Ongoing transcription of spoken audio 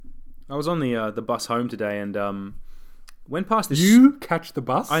I was on the bus home today and went past this... You catch the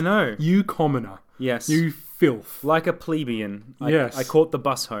bus? I know. You commoner. Yes. You filth. Like a plebeian. Yes. I caught the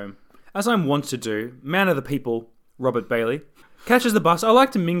bus home. As I'm wont to do, man of the people, Robert Bailey, catches the bus. I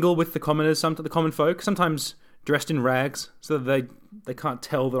like to mingle with the commoners, the common folk, sometimes dressed in rags, so that they can't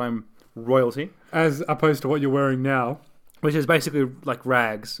tell that I'm royalty. As opposed to what you're wearing now. Which is basically like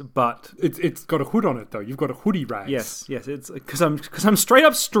rags, but... It's got a hood on it, though. You've got a hoodie rags. Yes, it's because I'm straight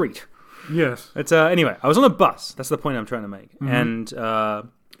up street. Yes. It's anyway, I was on a bus. That's the point I'm trying to make. And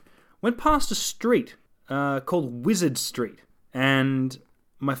went past a street called Wizard Street. And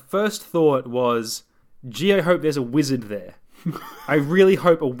my first thought was, gee, I hope there's a wizard there. I really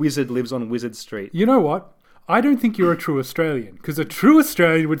hope a wizard lives on Wizard Street. You know what? I don't think you're a true Australian. Because a true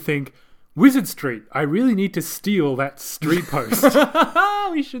Australian would think, Wizard Street, I really need to steal that street post.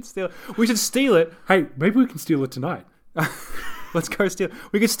 We should steal it. Hey, maybe we can steal it tonight. Let's go steal it.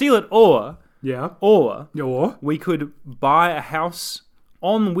 We could steal it or we could buy a house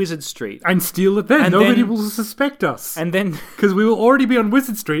on Wizard Street. And steal it then. Nobody will suspect us. And then... Because we will already be on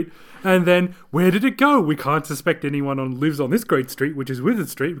Wizard Street. And then, where did it go? We can't suspect anyone lives on this great street, which is Wizard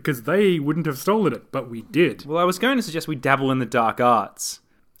Street, because they wouldn't have stolen it. But we did. Well, I was going to suggest we dabble in the dark arts.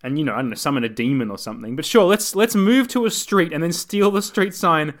 And, I don't know, summon a demon or something. But sure, let's move to a street and then steal the street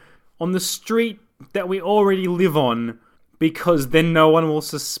sign on the street that we already live on. Because then no one will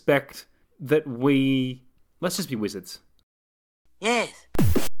suspect that we... Let's just be wizards. Yes.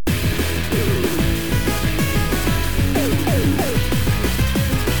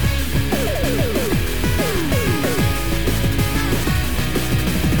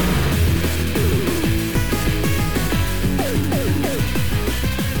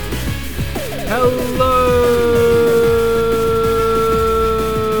 Hello,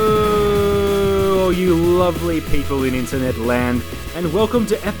 all you lovely people in internet land, and welcome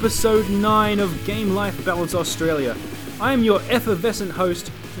to episode 9 of Game Life Balance Australia. I am your effervescent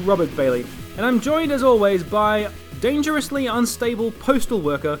host, Robert Bailey, and I'm joined as always by dangerously unstable postal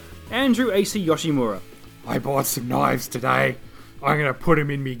worker, Andrew A.C. Yoshimura. I bought some knives today. I'm going to put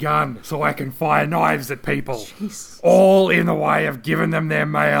them in me gun so I can fire knives at people. Jeez. All in the way of giving them their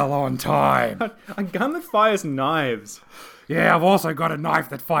mail on time. A gun that fires knives. Yeah, I've also got a knife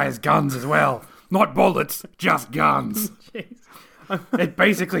that fires guns as well. Not bullets, just guns. Jeez. It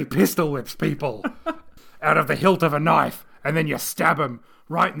basically pistol whips people out of the hilt of a knife, and then you stab them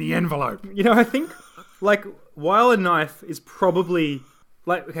right in the envelope. I think, while a knife is probably...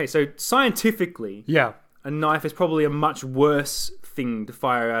 so scientifically... Yeah. A knife is probably a much worse thing to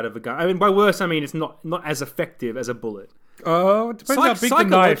fire out of a gun. I mean, by worse, I mean it's not as effective as a bullet. Oh, it depends how big the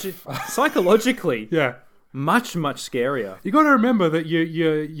knife. Psychologically, yeah, much scarier. You got to remember that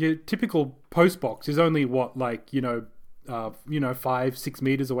your typical post box is only 5-6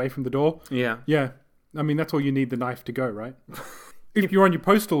 meters away from the door. Yeah. I mean, that's all you need the knife to go, right? If you're on your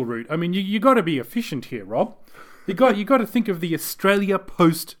postal route, I mean, you got to be efficient here, Rob. You got to think of the Australia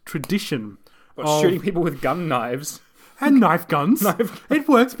Post tradition. Shooting people with gun knives. And knife guns. It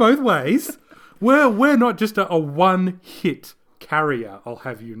works both ways. We're not just a one-hit carrier, I'll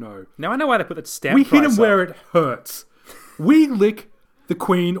have you know. Now I know how to put that stamp We price hit him up. where it hurts. We lick the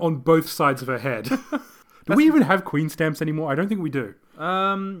Queen on both sides of her head. Do we even have Queen stamps anymore? I don't think we do.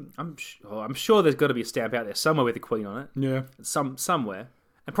 I'm sure there's got to be a stamp out there somewhere with the Queen on it. Yeah. Somewhere.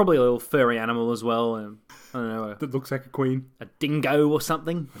 And probably a little furry animal as well. And I don't know. That looks like a queen. A dingo or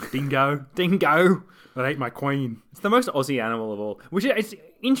something. Dingo. Dingo. That ain't my queen. It's the most Aussie animal of all. Which is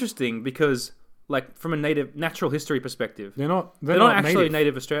interesting because, from a natural history perspective, they're not actually a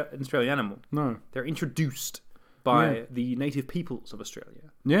native Australian animal. No. They're introduced by the native peoples of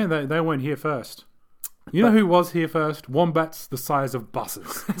Australia. Yeah, they weren't here first. You know who was here first? Wombats the size of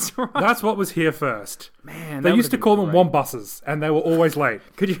buses. That's right. That's what was here first. Man, they used to call them wombuses, and they were always late.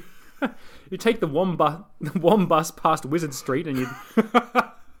 Could you... You take the Wombus past Wizard Street and you...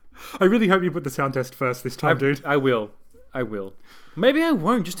 I really hope you put the sound test first this time, dude. I will. Maybe I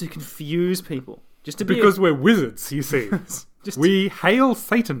won't, just to confuse people. Because we're wizards, you see. We hail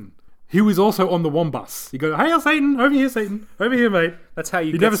Satan. He was also on the Wombus. You go, hail Satan, over here, mate. That's how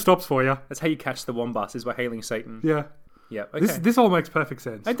you... He never stops for you. That's how you catch the Wombus, is by hailing Satan. Yeah. Yeah, okay. This all makes perfect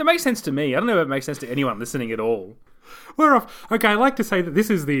sense. It makes sense to me. I don't know if it makes sense to anyone listening at all. We're off. Okay, I like to say that this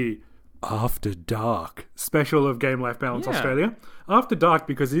is the After Dark special of Game Life Balance Australia. After Dark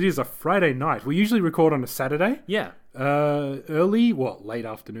because it is a Friday night. We usually record on a Saturday. Yeah. Late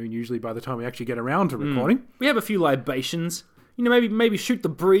afternoon usually by the time we actually get around to recording. We have a few libations. Maybe shoot the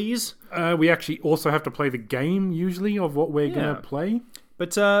breeze. We actually also have to play the game usually of what we're going to play.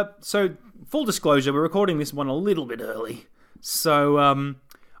 But, so, full disclosure, we're recording this one a little bit early. So,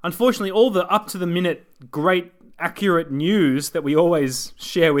 unfortunately, all the up-to-the-minute great accurate news that we always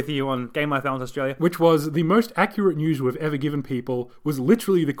share with you on Game Life Balance Australia. Which was the most accurate news we've ever given people, was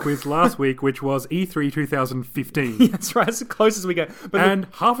literally the quiz last week, which was E3 2015. That's right, that's as close as we go. But And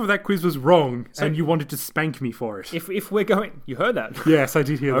half of that quiz was wrong, and you wanted to spank me for it. if we're going... You heard that? Yes, I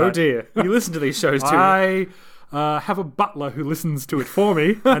did hear that. Oh dear. You listen to these shows too. I have a butler who listens to it for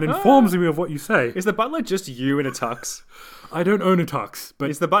me and informs me of what you say. Is the butler just you in a tux? I don't own a tux,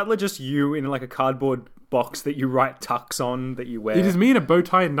 but Is the butler just you in like a cardboard box that you write tux on that you wear? it is me in a bow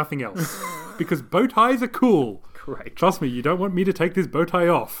tie and nothing else. Because bow ties are cool. Great. Trust me, you don't want me to take this bow tie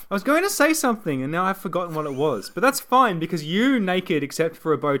off. I was going to say something and now I've forgotten what it was. But that's fine because you naked except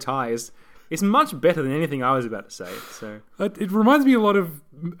for a bow tie is much better than anything I was about to say. So It reminds me a lot of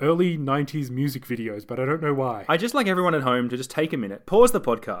early 90s music videos, but I don't know why. I just like everyone at home to just take a minute, pause the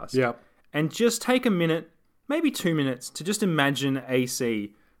podcast, Yeah. and just take a minute, maybe 2 minutes, to just imagine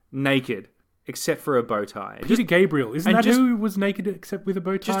AC naked except for a bow tie. Peter Gabriel, isn't and that just- who was naked except with a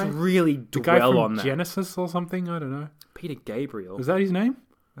bow tie? Just really the guy dwell from on that. Genesis or something? I don't know. Peter Gabriel. Was that his name?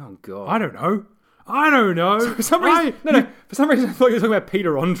 Oh god. I don't know. I don't know. For some reason, for some reason I thought you were talking about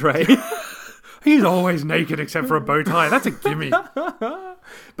Peter Andre. He's always naked except for a bow tie. That's a gimme.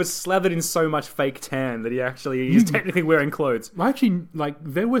 But slathered in so much fake tan that he actually is technically wearing clothes. Actually,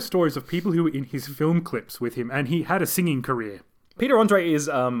 there were stories of people who were in his film clips with him, and he had a singing career. Peter Andre is,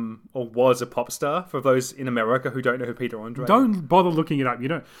 or was a pop star, for those in America who don't know who Peter Andre is. Don't bother looking it up, you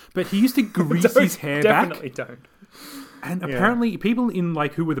know. But he used to grease his hair Definitely back. don't. And apparently people in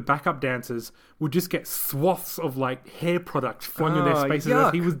who were the backup dancers would just get swaths of hair product flung in their Oh, spaces as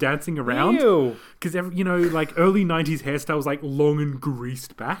yuck. he was dancing around. Ew. Because, early 90s hairstyles long and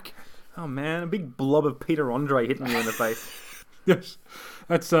greased back. Oh man, a big blob of Peter Andre hitting you in the face. Yes.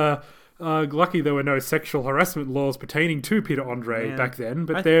 That's lucky there were no sexual harassment laws pertaining to Peter Andre Man. back then,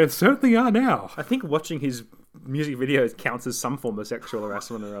 but there certainly are now. I think watching his music videos counts as some form of sexual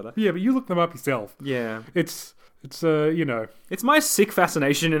harassment or other. Yeah, but you look them up yourself. Yeah. It's It's my sick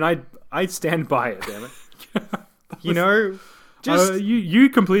fascination and I stand by it, damn it. Just you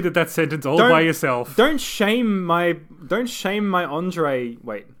completed that sentence all by yourself. don't shame my Andre.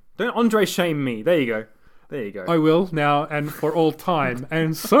 Wait. Don't Andre shame me. There you go. I will now and for all time,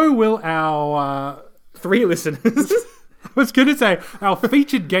 and so will our. 3 listeners. I was going to say our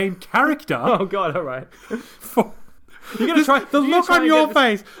featured game character. Oh god, alright. For, You're gonna try the look on your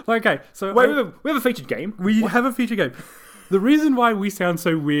face. Okay, so Wait, we have a featured game. we have a feature game. The reason why we sound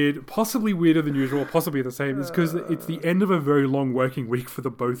so weird, possibly weirder than usual, possibly the same, is because it's the end of a very long working week for the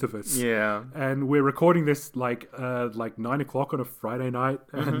both of us. Yeah. And we're recording this 9 o'clock on a Friday night,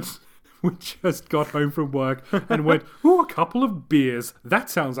 and we just got home from work and went, "Ooh, a couple of beers. That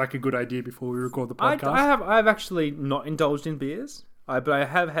sounds like a good idea before we record the podcast." I've actually not indulged in beers, but I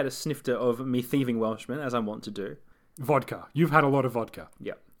have had a snifter of me thieving Welshman, as I want to do. Vodka. You've had a lot of vodka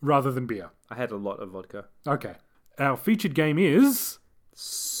Yeah, rather than beer. I had a lot of vodka. Okay. Our featured game is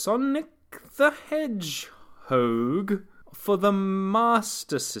Sonic the Hedgehog for the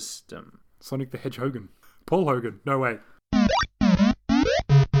Master System. Sonic the Hedgehog. Paul Hogan. No, wait.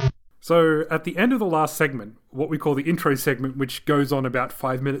 So, at the end of the last segment, what we call the intro segment, which goes on about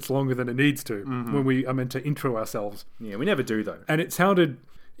 5 minutes longer than it needs to, when we are meant to intro ourselves. Yeah, we never do though. And it sounded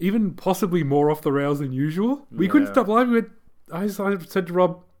even possibly more off the rails than usual. We couldn't stop laughing. I said to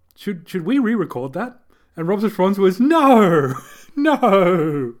Rob, should we re-record that? And Rob's response was, no.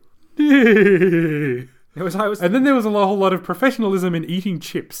 And then there was a whole lot of professionalism in eating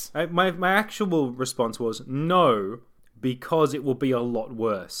chips. My actual response was no, because it will be a lot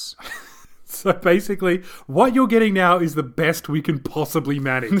worse. So basically, what you're getting now is the best we can possibly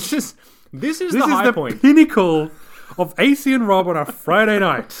manage. This is the high point. Pinnacle of AC and Rob on a Friday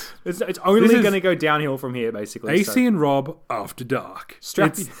night. It's only going to go downhill from here, basically. AC and Rob after dark.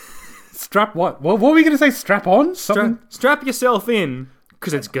 Strap what? What were we going to say? Strap on? strap yourself in,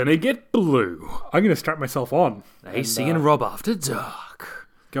 because it's going to get blue. I'm going to strap myself on. AC and Rob after dark.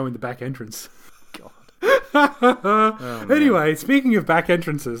 Go in the back entrance. God. Anyway, speaking of back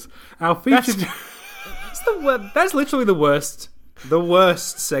entrances, our featured... That's literally the worst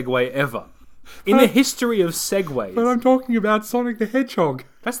segue ever. In the history of segues. But I'm talking about Sonic the Hedgehog.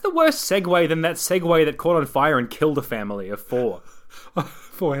 That's the worst segue than that segue that caught on fire and killed a family of 4.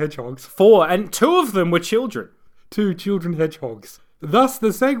 4 hedgehogs. 4, and 2 of them were children. 2 children hedgehogs. Thus the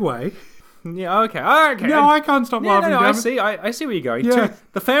segue. Yeah, okay. No, I can't stop laughing. No, damn I see where you're going. Yeah.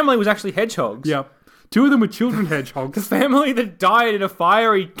 The family was actually hedgehogs. Yep. 2 of them were children hedgehogs. The family that died in a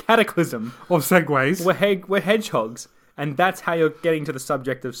fiery cataclysm Of segues. were hedgehogs. And that's how you're getting to the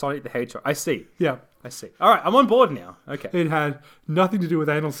subject of Sonic the Hedgehog. I see. Yeah. I see. All right, I'm on board now. Okay. It had nothing to do with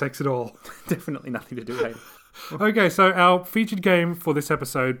anal sex at all. Definitely nothing to do with it. Okay, so our featured game for this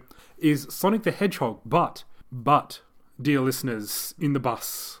episode is Sonic the Hedgehog, but, dear listeners, in the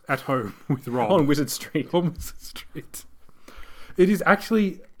bus, at home with Rob. On Wizard Street. On Wizard Street. It is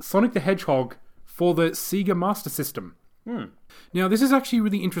actually Sonic the Hedgehog for the Sega Master System. Now, this is actually a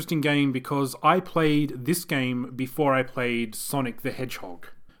really interesting game because I played this game before I played Sonic the Hedgehog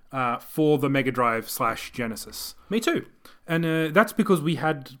for the Mega Drive / Genesis. Me too. And that's because we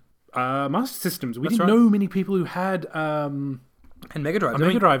had Master Systems. We didn't right. know many people who had... And Mega Drive.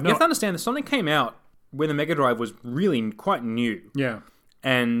 Mega Drive, no. You have to understand, the Sonic came out when the Mega Drive was really quite new. Yeah.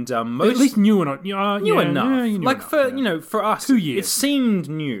 And At least new enough. new enough. For us, 2 years. it seemed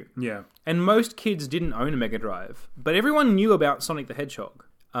new. Yeah. And most kids didn't own a Mega Drive. But everyone knew about Sonic the Hedgehog.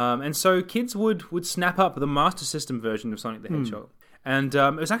 And so kids would snap up the Master System version of Sonic the Hedgehog. And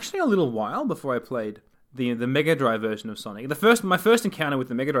it was actually a little while before I played the Mega Drive version of Sonic. My first encounter with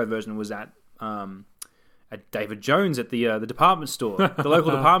the Mega Drive version was at David Jones at the department store, the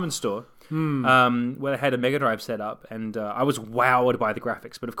local department store, where they had a Mega Drive set up, and I was wowed by the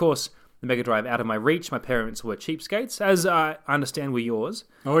graphics. But of course, the Mega Drive out of my reach. My parents were cheapskates, as I understand were yours.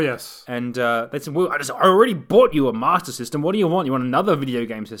 Oh, yes. And they said, well, I already bought you a Master System. What do you want? You want another video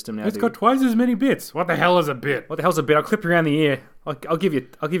game system now, It's dude? got twice as many bits. What the hell is a bit? What the hell's a bit? I'll clip you around the ear. I'll give you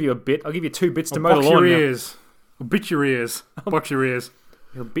a bit. I'll give you 2 bits to mow the Box lawn. your now. ears. Or bit your ears. Box your ears.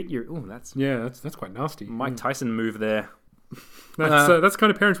 He'll bit your... Ooh, that's Yeah, that's quite nasty. Mike Tyson move there. That's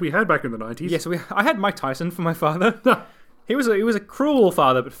kind of parents we had back in the 90s. Yes, I had Mike Tyson for my father. He was a cruel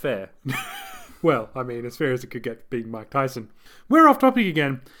father, but fair. Well, I mean, as fair as it could get being Mike Tyson. We're off topic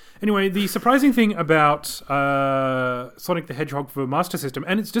again. Anyway, the surprising thing about Sonic the Hedgehog for Master System,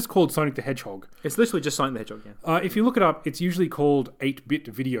 and it's just called Sonic the Hedgehog. It's literally just Sonic the Hedgehog, yeah. If you look it up, it's usually called 8-bit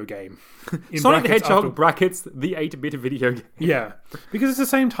video game. In Sonic the brackets Hedgehog after- brackets the 8-bit video game. Yeah, because it's the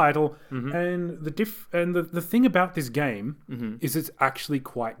same title, and the thing about this game is it's actually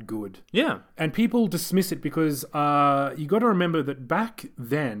quite good. Yeah. And people dismiss it because you got to remember that back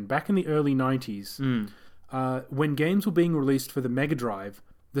in the early 90s, when games were being released for the Mega Drive,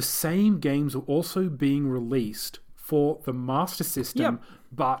 the same games were also being released for the Master System,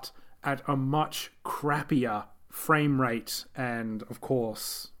 but at a much crappier frame rate and, of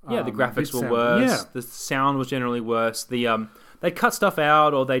course... Yeah, the graphics bit were sound. worse. Yeah. The sound was generally worse. They cut stuff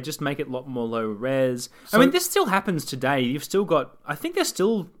out, or they just make it a lot more low res. I mean, this still happens today. You've still got... I think they're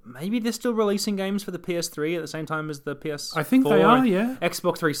still releasing games for the PS3 at the same time as the PS4. I think they are, and yeah.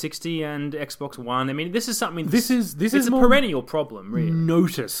 Xbox 360 and Xbox One. I mean, this is something... This is it's a more perennial problem, really.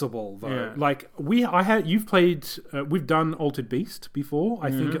 noticeable, though. Yeah. Like, you've played... we've done Altered Beast before,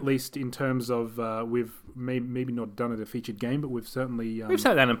 I think, at least in terms of... we've maybe not done it a featured game, but we've certainly... We've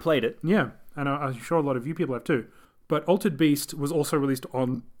sat down and played it. Yeah, and I'm sure a lot of you people have too. But Altered Beast was also released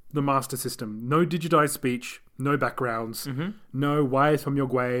on the Master System. No digitized speech, no backgrounds, no wires from your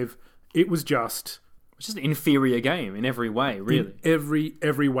grave. It was just... It's just an inferior game in every way, really. In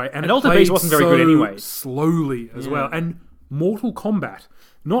every way. And it Altered played Beast wasn't very good anyway. Slowly as well. And Mortal Kombat,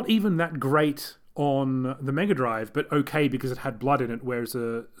 not even that great on the Mega Drive, but okay because it had blood in it, whereas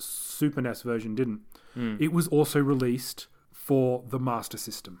a Super NES version didn't. It was also released for the Master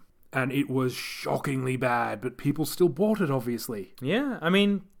System. And it was shockingly bad, but people still bought it, obviously. Yeah, I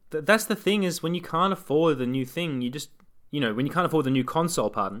mean, that's the thing is when you can't afford the new thing, you just, when you can't afford the new console,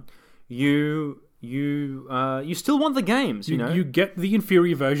 you still want the games, you know? You get the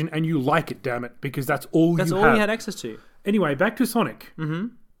inferior version and you like it, damn it, because that's all That's you all have. you had access to. Anyway, back to Sonic.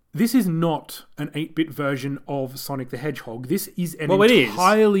 This is not an 8-bit version of Sonic the Hedgehog. This is an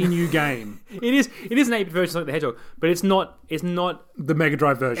entirely new game. It is an 8-bit version of Sonic the Hedgehog, but it's not The Mega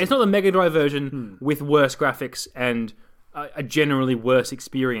Drive version. It's not the Mega Drive version with worse graphics and a generally worse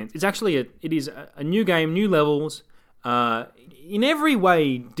experience. It's actually it is a new game, new levels, in every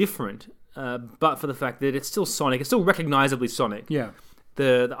way different, but for the fact that it's still Sonic. It's still recognizably Sonic. Yeah.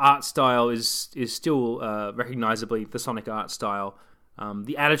 The art style is still recognizably the Sonic art style.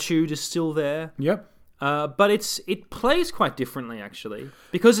 The attitude is still there. Yep. But it plays quite differently actually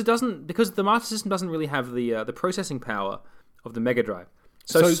because the Master System doesn't really have the processing power of the Mega Drive.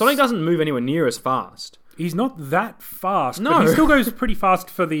 So Sonic doesn't move anywhere near as fast. He's not that fast. No. But he still goes pretty fast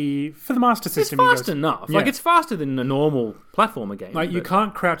for the Master System. It's fast enough. Yeah. Like it's faster than a normal platformer game. Like you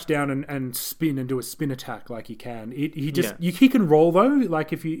can't crouch down and spin and do a spin attack like he can. He can roll though.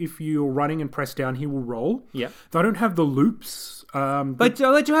 Like if you're running and press down, he will roll. Yeah. They don't have the loops. They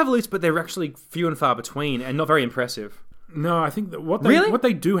do have loops, but they're actually few and far between and not very impressive. No, I think that Really? what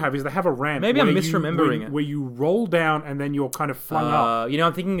they do have is they have a ramp. Maybe I'm where misremembering it. where you roll down and then you're kind of flung up.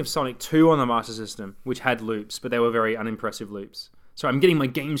 I'm thinking of Sonic 2 on the Master System, which had loops, but they were very unimpressive loops. So I'm getting my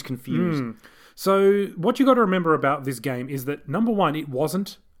games confused. So what you got to remember about this game is that, number one, it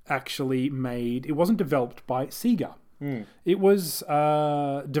wasn't developed by Sega. It was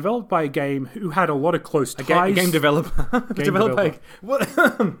developed by a game who had a lot of close ties. A game developer. What?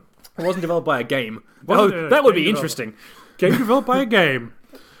 It wasn't developed by a game. That would be interesting. Game developed by a game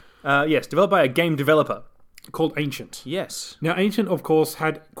Yes, developed by a game developer. called Ancient. Yes. Now, Ancient, of course,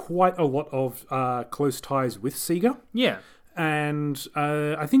 had quite a lot of close ties with Sega. Yeah. And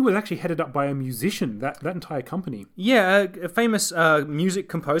I think it was actually headed up by a musician, that entire company. Yeah, a famous music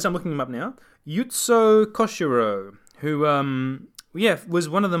composer. I'm looking him up now. Yutsuo Koshiro, who was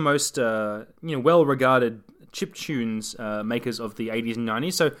one of the most well-regarded chiptunes makers of the 80s and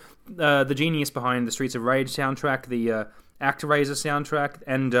 90s. So the genius behind the Streets of Rage soundtrack, the ActRaiser soundtrack,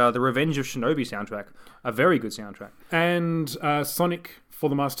 and the Revenge of Shinobi soundtrack. A very good soundtrack. And Sonic for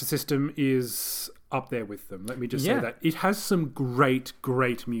the Master System is up there with them. Let me just say that. It has some great,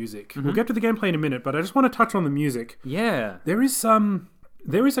 great music. We'll get to the gameplay in a minute, but I just want to touch on the music. Yeah. There is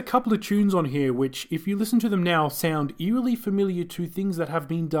a couple of tunes on here which, if you listen to them now, sound eerily familiar to things that have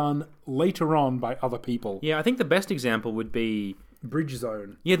been done later on by other people. Yeah, I think the best example would be... Bridge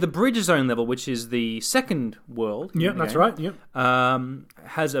Zone. Yeah, the Bridge Zone level, which is the second world. Yeah, that's right. Yep.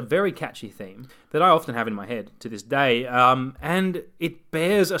 Has a very catchy theme that I often have in my head to this day, and it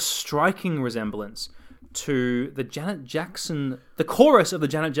bears a striking resemblance to the chorus of the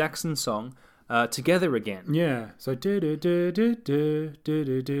Janet Jackson song, Together Again. Yeah. So it's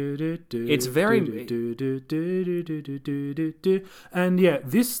very... And yeah,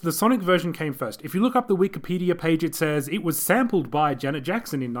 the Sonic version came first. If you look up the Wikipedia page, it says it was sampled by Janet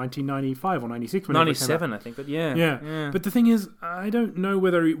Jackson in 1995 or 96. 97, I think, but yeah. But the thing is, I don't know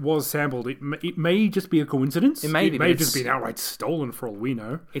whether it was sampled. It may just be a coincidence. It may be. It may have just been outright stolen for all we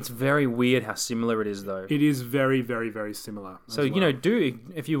know. It's very weird how similar it is, though. It is very, very, very similar. So,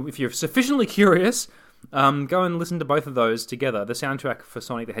 if you're sufficiently curious, go and listen to both of those together. The soundtrack for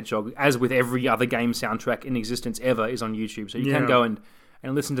Sonic the Hedgehog, as with every other game soundtrack in existence ever, is on YouTube. So you can go and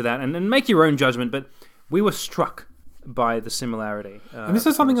listen to that and make your own judgment. But we were struck by the similarity. And this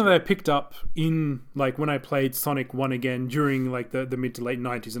is something that I picked up in, like, when I played Sonic 1 again during, like, the mid to late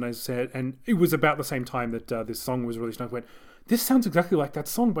 90s. And I said, and it was about the same time that this song was released. And I went, this sounds exactly like that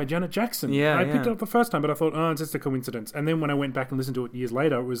song by Janet Jackson. Yeah, I picked it up the first time, but I thought, it's just a coincidence. And then when I went back and listened to it years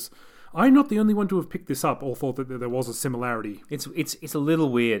later, it was... I'm not the only one to have picked this up or thought that there was a similarity. It's a little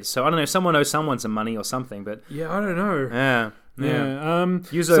weird. So I don't know. Someone owes someone some money or something. But yeah, I don't know. Yeah.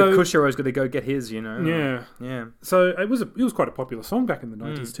 Yuzo Koshiro's got to go get his. Yeah. So it was quite a popular song back in the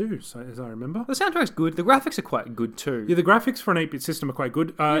 90s too. So as I remember, the soundtrack's good. The graphics are quite good too. Yeah, the graphics for an 8-bit system are quite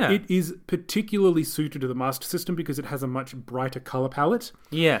good. It is particularly suited to the Master System because it has a much brighter color palette.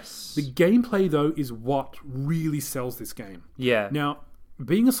 Yes. The gameplay though is what really sells this game. Yeah. Now,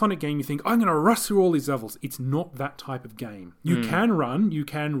 being a Sonic game, you think, I'm going to rush through all these levels. It's not that type of game. You can run, you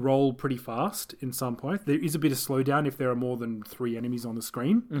can roll pretty fast in some points. There is a bit of slowdown if there are more than 3 enemies on the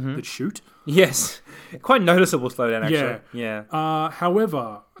screen that shoot. Yes. Quite noticeable slowdown, actually. Yeah.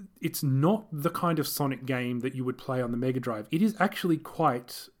 However, it's not the kind of Sonic game that you would play on the Mega Drive. It is actually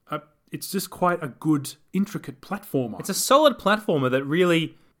quite a good, intricate platformer. It's a solid platformer that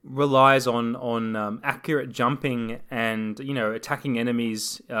really... relies on accurate jumping and attacking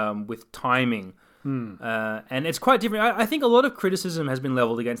enemies with timing, and it's quite different. I think a lot of criticism has been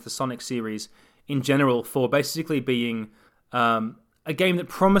leveled against the Sonic series in general for basically being a game that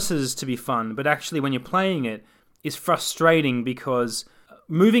promises to be fun, but actually when you're playing it is frustrating because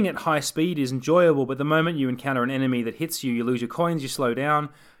moving at high speed is enjoyable, but the moment you encounter an enemy that hits you, you lose your coins, you slow down.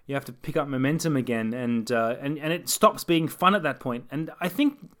 You have to pick up momentum again, and it stops being fun at that point. And I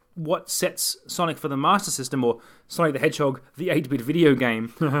think what sets Sonic for the Master System, or Sonic the Hedgehog, the 8-bit video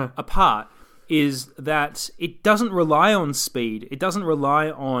game, apart, is that it doesn't rely on speed. It doesn't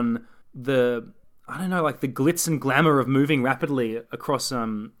rely on the glitz and glamour of moving rapidly across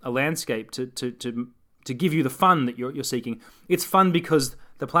a landscape to give you the fun that you're seeking. It's fun because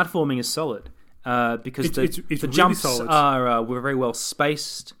the platforming is solid. Because the really jumps solid. were very well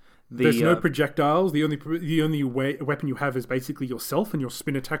spaced. There's no projectiles. The only weapon you have is basically yourself and your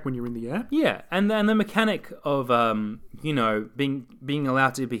spin attack when you're in the air. Yeah, and the mechanic of being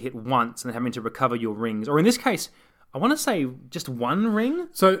allowed to be hit once and having to recover your rings, or in this case, I want to say just one ring.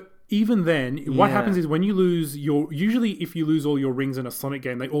 So even then, what Yeah. happens is when you lose usually if you lose all your rings in a Sonic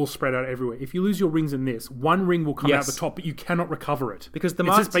game, they all spread out everywhere. If you lose your rings in this, one ring will come Yes. out the top, but you cannot recover it. Because the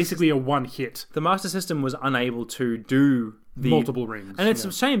it's just basically a one hit. the Master System was unable to do the Multiple rings. and it's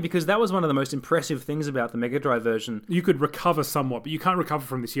a shame because that was one of the most impressive things about the Mega Drive version. You could recover somewhat, but you can't recover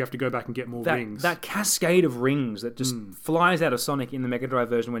from this. You have to go back and get more That rings. that cascade of rings that just flies out of Sonic in the Mega Drive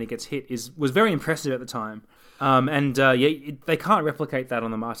version when he gets hit was very impressive at the time. They can't replicate that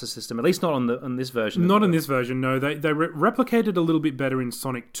on the Master System, at least not on this version. Not in this version, no. They replicated a little bit better in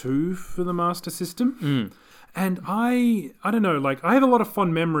Sonic 2 for the Master System. And I don't know, like, I have a lot of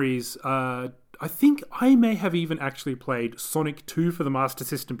fond memories. I think I may have even actually played Sonic 2 for the Master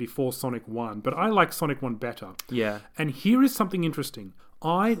System before Sonic 1, but I like Sonic 1 better. Yeah. And here is something interesting.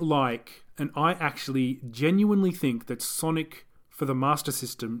 I actually genuinely think that Sonic for the Master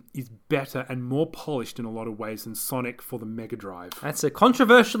System is better and more polished in a lot of ways than Sonic for the Mega Drive. That's a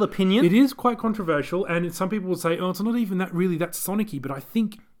controversial opinion. It is quite controversial, and some people will say, oh, it's not even that Sonic-y, but I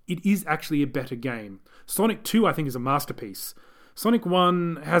think it is actually a better game. Sonic 2, I think, is a masterpiece. Sonic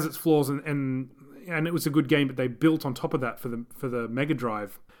 1 has its flaws, and it was a good game, but they built on top of that for the Mega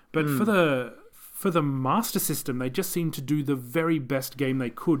Drive. But for the Master System, they just seemed to do the very best game they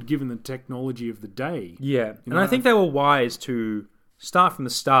could, given the technology of the day. Yeah, and I think they were wise to start from the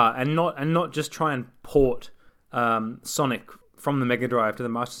start and not just try and port Sonic from the Mega Drive to the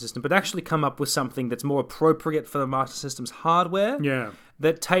Master System, but actually come up with something that's more appropriate for the Master System's hardware. Yeah.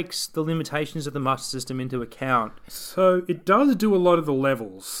 That takes the limitations of the Master System into account. So it does do a lot of the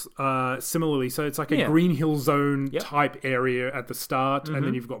levels similarly. So it's like a Green Hill Zone type area at the start, and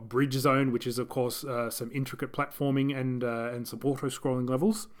then you've got Bridge Zone, which is of course some intricate platforming and some auto-scrolling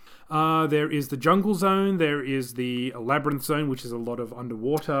levels. There is the Jungle Zone. There is the Labyrinth Zone, which is a lot of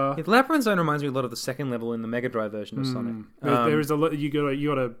underwater. The Labyrinth Zone reminds me a lot of the second level in the Mega Drive version of Sonic. There is a lot. You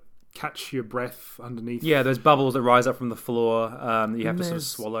gotta catch your breath underneath. Yeah, those bubbles that rise up from the floor that you have to sort of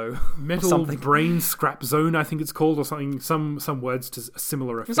swallow. Metal Brain Scrap Zone, I think it's called, or something. Some words to a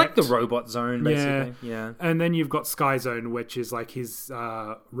similar effect. It's like the Robot Zone, basically. Yeah. And then you've got Sky Zone, which is like his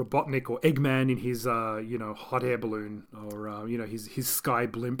Robotnik or Eggman in his hot air balloon, or his Sky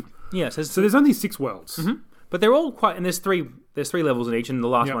Blimp. Yeah. So there's only 6 worlds. But they're all quite, and there's three levels in each, and the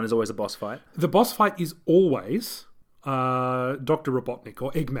last one is always a boss fight. The boss fight is always Dr. Robotnik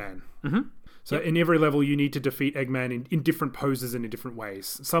or Eggman. So in every level you need to defeat Eggman in different poses and in different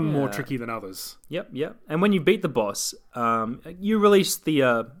ways. Some more tricky than others. Yep. And when you beat the boss, you release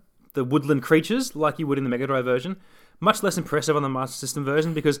the woodland creatures like you would in the Mega Drive version. Much less impressive on the Master System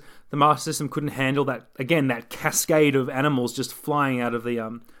version because the Master System couldn't handle that cascade of animals just flying out of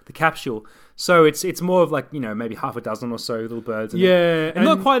the capsule. So it's more of like, maybe half a dozen or so little birds. And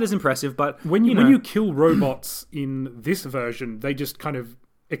not quite as impressive, but when you kill robots in this version, they just kind of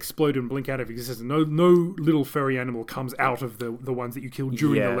explode and blink out of existence. No little furry animal comes out of the ones that you kill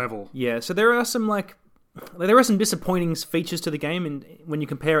during the level. Yeah, so there are some disappointing features to the game, and when you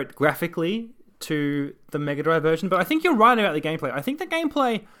compare it graphically to the Mega Drive version. But I think you're right about the gameplay. I think the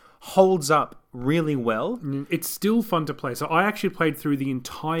gameplay holds up really well. It's still fun to play. So I actually played through the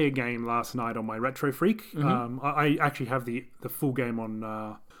entire game last night on my Retro Freak. I actually have the full game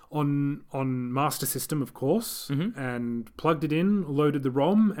on Master System, of course, and plugged it in, loaded the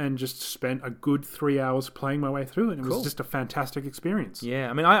ROM, and just spent a good 3 hours playing my way through it. It was just a fantastic experience.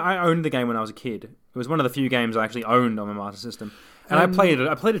 Yeah, I mean, I owned the game when I was a kid. It was one of the few games I actually owned on the Master System, and I played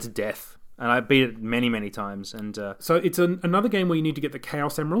it to death. And I beat it many, many times. And so it's another game where you need to get the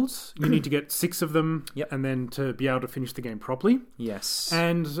Chaos Emeralds. You need to get 6 of them, and then to be able to finish the game properly. Yes.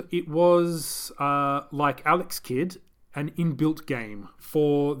 And it was, like Alex Kidd, an inbuilt game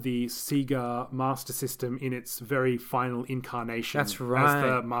for the Sega Master System in its very final incarnation. That's right. As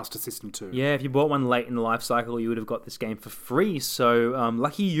the Master System 2. Yeah, if you bought one late in the life cycle, you would have got this game for free. So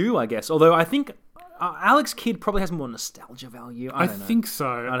lucky you, I guess. Although I think Alex Kidd probably has more nostalgia value. I think so.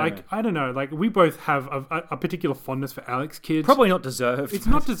 I don't know. Like, we both have a particular fondness for Alex Kidd. Probably not deserved. It's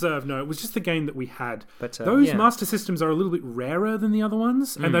not deserved, no. It was just the game that we had. But those Master Systems are a little bit rarer than the other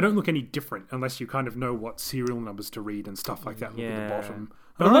ones, and they don't look any different unless you kind of know what serial numbers to read and stuff like that. Look at the bottom.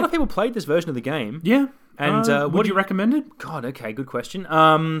 But a lot of people played this version of the game. Yeah. And would you recommend it? God, okay, good question.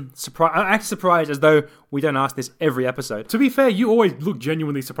 I'm actually surprised, as though we don't ask this every episode. To be fair, you always look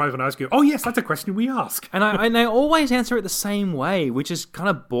genuinely surprised when I ask you, oh yes, that's a question we ask. And I always answer it the same way, which is kind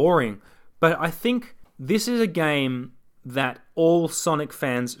of boring. But I think this is a game that all Sonic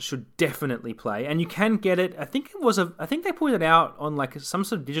fans should definitely play, and you can get it. I think they put it out on like some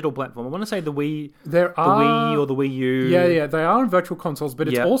sort of digital platform. I want to say the Wii, the Wii or the Wii U. Yeah, they are on virtual consoles, but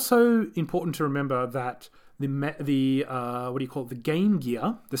it's also important to remember that what do you call it? The Game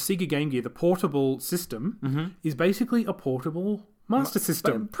Gear, the Sega Game Gear, the portable system is basically a portable Master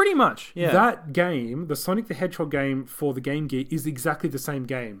System. Pretty much, yeah. That game, the Sonic the Hedgehog game for the Game Gear, is exactly the same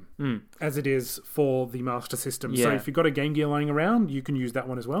game as it is for the Master System. So Yeah. if you've got a Game Gear lying around, you can use that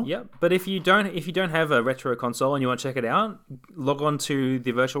one as well. Yep, but if you don't have a retro console and you want to check it out, log on to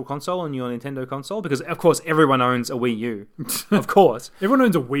the Virtual Console on your Nintendo console, because of course everyone owns a Wii U, of course. Everyone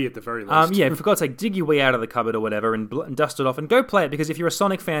owns a Wii at the very least. Yeah, for God's sake, dig your Wii out of the cupboard or whatever and dust it off and go play it, because if you're a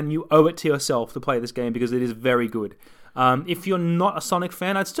Sonic fan, you owe it to yourself to play this game because it is very good. If you're not a Sonic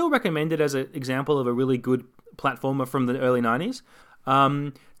fan, I'd still recommend it as an example of a really good platformer from the early 90s.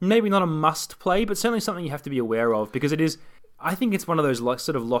 Maybe not a must-play, but certainly something you have to be aware of, because it is, I think it's one of those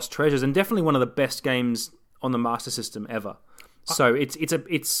sort of lost treasures, and definitely one of the best games on the Master System ever. So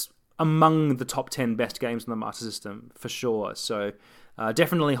it's among the top 10 best games on the Master System, for sure. So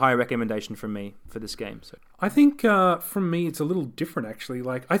definitely high recommendation from me for this game. So I think from me, it's a little different, actually.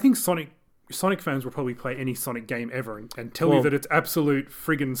 Like, I think Sonic fans will probably play any Sonic game ever and tell you that it's absolute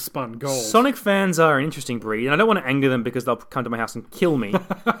friggin' spun gold. Sonic fans are an interesting breed, and I don't want to anger them because they'll come to my house and kill me.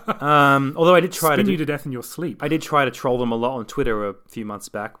 Although I did try Spin you to death in your sleep. I did try to troll them a lot on Twitter a few months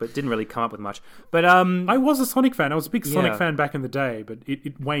back, but didn't really come up with much. But I was a Sonic fan. I was a big Sonic fan back in the day, but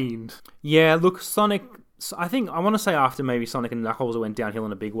it waned. Yeah, look, Sonic. I think I want to say after maybe Sonic and Knuckles went downhill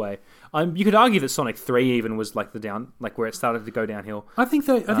in a big way. You could argue that Sonic 3 even was like where it started to go downhill. I think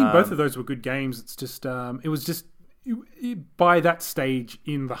both of those were good games. It's just it was just by that stage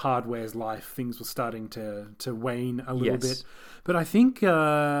in the hardware's life, things were starting to wane a little bit. But I think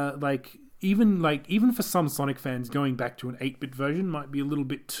even for some Sonic fans, going back to an 8-bit version might be a little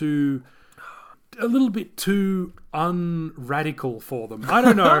bit too unradical for them. I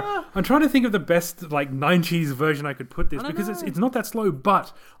don't know. I'm trying to think of the best 90s version I could put this, because it's not that slow,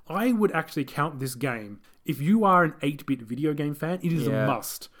 but I would actually count this game. If you are an 8-bit video game fan, it is a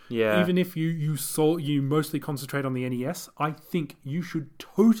must. Yeah. Even if you mostly concentrate on the NES, I think you should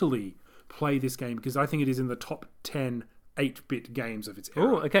totally play this game, because I think it is in the top 10 8-bit games of its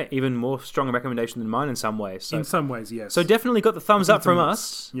era. Oh, okay. Even more strong recommendation than mine in some ways. So. In some ways, yes. So definitely got the thumbs up from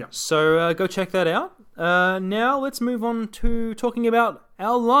us. Yeah. So go check that out. Now let's move on to talking about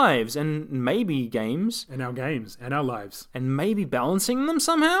our lives and maybe games. And our games and our lives. And maybe balancing them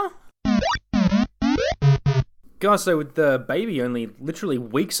somehow? Guys, so with the baby only literally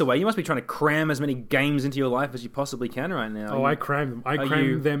weeks away, you must be trying to cram as many games into your life as you possibly can right now. Oh, I cram them. I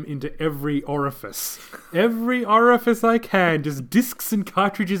cram them into every orifice. Every orifice I can. Just discs and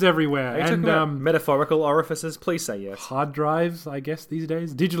cartridges everywhere. Are you talking about metaphorical orifices? Please say yes. Hard drives, I guess, these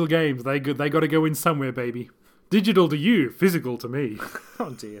days. Digital games. They got to go in somewhere, baby. Digital to you, physical to me. Oh,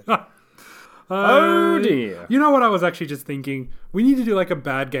 dear. Oh, dear. You know what I was actually just thinking? We need to do a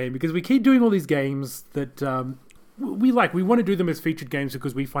bad game, because we keep doing all these games that... we want to do them as featured games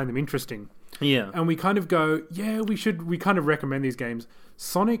because we find them interesting. Yeah. And we kind of go, we kind of recommend these games.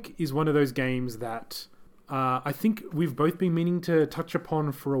 Sonic is one of those games that I think we've both been meaning to touch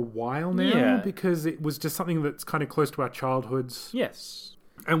upon for a while now, because it was just something that's kind of close to our childhoods. Yes.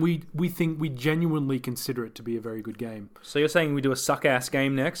 And we genuinely consider it to be a very good game. So you're saying we do a suck-ass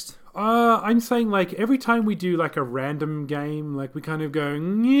game next? I'm saying every time we do a random game, we kind of go,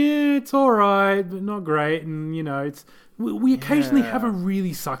 yeah, it's alright, but not great. And, we occasionally have a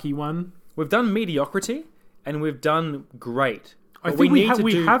really sucky one. We've done mediocrity, and we've done great. I think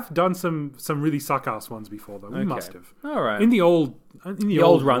we have done some really suck-ass ones before, though. We must have. All right. In the old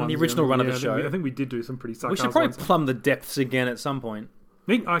run, the original run of the show. I think we did do some pretty suck-ass ones. We should probably plumb the depths again at some point.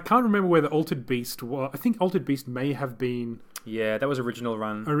 I can't remember where the Altered Beast was. I think Altered Beast may have been... Yeah, that was original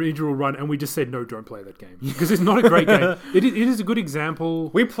run. And we just said, no, don't play that game. Because it's not a great game. It is a good example...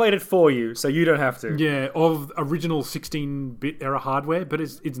 We played it for you, so you don't have to. Yeah, of original 16-bit era hardware, but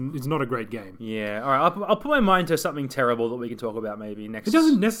it's not a great game. Yeah, alright, I'll put my mind to something terrible that we can talk about maybe next... It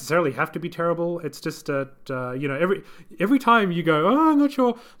doesn't necessarily have to be terrible. It's just that, every time you go, oh, I'm not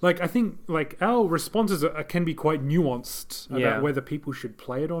sure... I think, our responses can be quite nuanced about whether people should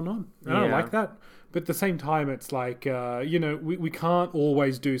play it or not. I don't like that. But at the same time, it's we can't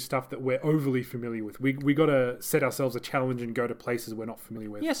always do stuff that we're overly familiar with. We got to set ourselves a challenge and go to places we're not familiar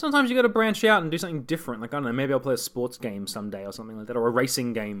with. Yeah, sometimes you got to branch out and do something different. I don't know, maybe I'll play a sports game someday or something like that, or a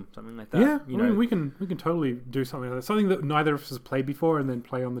racing game, something like that. Yeah, we can totally do something like that. Something that neither of us has played before, and then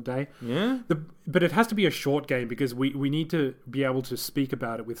play on the day. Yeah. But it has to be a short game, because we need to be able to speak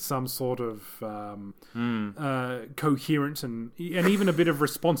about it with some sort of coherence and even a bit of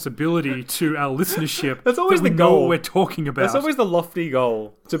responsibility to our listeners. That's always the goal we're talking about. That's always the lofty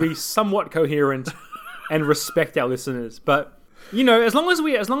goal, to be somewhat coherent and respect our listeners. But as long as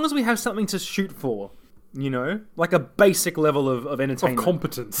we have something to shoot for, You know, like a basic level of Of entertainment.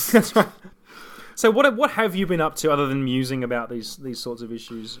 competence. That's right. So what have you been up to other than musing about these sorts of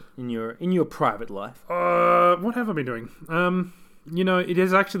issues in your private life? What have I been doing? You know,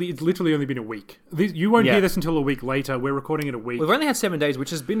 it's literally only been a week. You won't Yeah. hear this until a week later. We're recording it a week. We've only had 7 days, which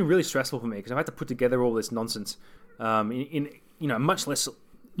has been really stressful for me because I've had to put together all this nonsense in much less.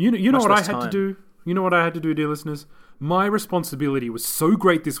 You know much what I less had to time. do? You know what I had to do, dear listeners? My responsibility was so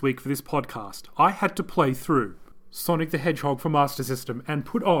great this week for this podcast. I had to play through Sonic the Hedgehog for Master System and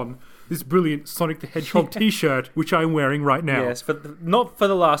put on this brilliant Sonic the Hedgehog t-shirt, which I'm wearing right now. Yes, not for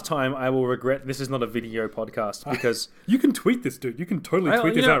the last time. I will regret this is not a video podcast because You can tweet this, dude. You can totally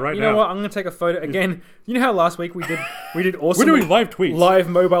tweet you this know, out right you now. know what? I'm going to take a photo again. You know how last week we did awesome. We're doing live tweets. live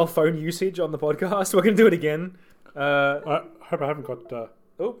mobile phone usage on the podcast. We're going to do it again. I hope I haven't got...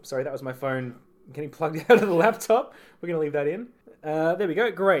 Oh, sorry, that was my phone getting plugged out of the laptop. We're going to leave that in. There we go.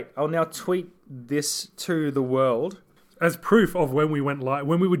 Great. I'll now tweet this to the world. As proof of when we went live,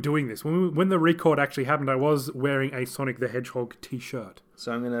 when we were doing this, when the record actually happened, I was wearing a Sonic the Hedgehog t-shirt.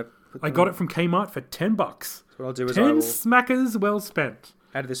 So I'm going to put I got it from Kmart for $10. What I'll do is 10 I will smackers well spent.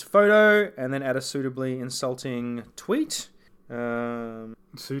 add this photo and then add a suitably insulting tweet.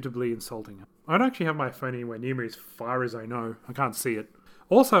 Suitably insulting. I don't actually have my phone anywhere near me as far as I know. I can't see it.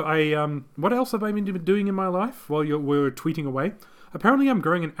 Also, what else have I been doing in my life while we're tweeting away? Apparently, I'm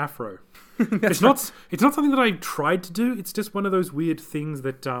growing an afro. It's not something that I tried to do. It's just one of those weird things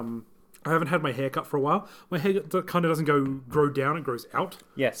that I haven't had my hair cut for a while. My hair kind of doesn't grow down; it grows out.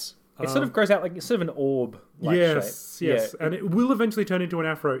 Yes. It sort of grows out like it's sort of an orb-like Yes, shape. yes, Yeah. and it will eventually turn into an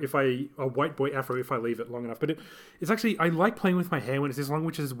afro a white boy afro if I leave it long enough. But it's actually I like playing with my hair when it's this long,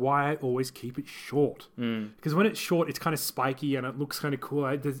 which is why I always keep it short. Because when it's short, it's kind of spiky and it looks kind of cool.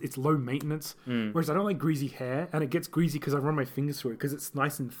 It's low maintenance. Whereas I don't like greasy hair, and it gets greasy because I run my fingers through it because it's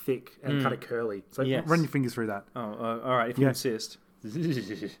nice and thick and kind of curly. So Yes. run your fingers through that. Oh, all right. If you Yeah. insist.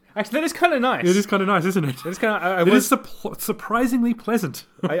 Actually, that is kind of nice. It is kind of nice, isn't it? It's kind of. It is surprisingly pleasant.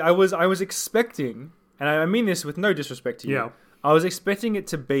 I was expecting, and I mean this with no disrespect to you. Yeah. I was expecting it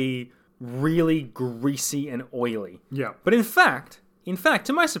to be really greasy and oily. Yeah, But in fact,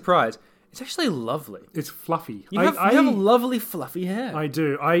 to my surprise, it's actually lovely. it's fluffy. You have lovely fluffy hair. I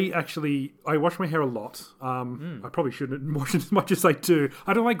do. I wash my hair a lot. I probably shouldn't wash it as much as I do.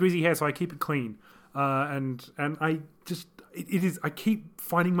 I don't like greasy hair, so I keep it clean. And I just it is. I keep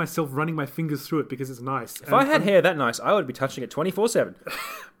finding myself running my fingers through it because it's nice. If I had hair that nice, I would be touching it 24/7.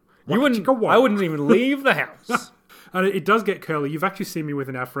 You wouldn't. chicka wow. I wouldn't even leave the house. And it does get curly. You've actually seen me with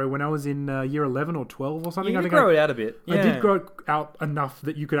an afro when I was in year 11 or 12 or something. You I did think grow it out a bit. I Yeah. did grow it out enough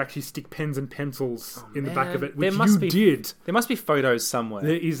that you could actually stick pens and pencils in the back of it, which There must you be- did. There must be photos somewhere.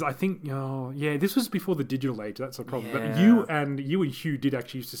 There is, I think, yeah, this was before the digital age, that's the problem. But Yeah. you and Hugh did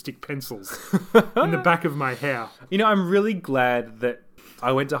actually used to stick pencils in the back of my hair. You know, I'm really glad that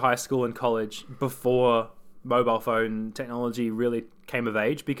I went to high school and college before mobile phone technology really came of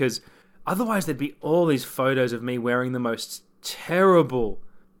age, because otherwise there'd be all these photos of me wearing the most terrible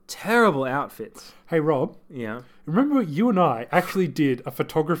outfits. Hey, Rob, Yeah. remember you and I actually did a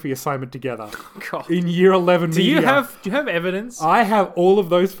photography assignment together God. in year 11 Do you media. have evidence? I have all of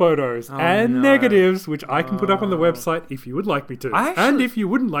those photos and no. negatives, which I can put up on the website if you would like me to. I and actually- if you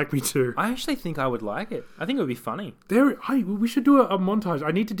wouldn't like me to. I actually think I would like it. I think it would be funny. We should do a montage.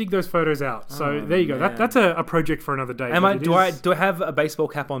 I need to dig those photos out. So there you go. man. That's a project for another day. Am but I? it Do I? is- Do I have a baseball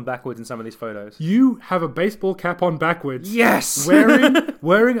cap on backwards in some of these photos? You have a baseball cap on backwards. Yes.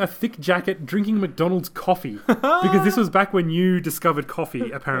 Wearing a thick jacket, drinking McDonald's coffee. Because this was back when you discovered coffee,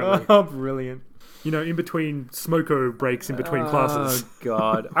 apparently. Oh, brilliant. You know, in between smoko breaks, in between classes. Oh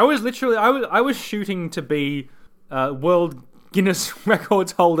God! I was shooting to be world Guinness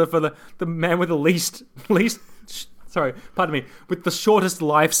Records holder for the man with the least. Sorry, pardon me, with the shortest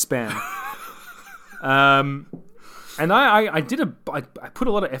lifespan. And I put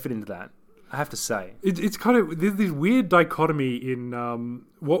a lot of effort into that, I have to say. It's kind of there's this weird dichotomy in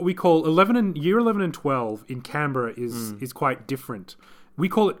what we call year 11 and 12 in Canberra is quite different. We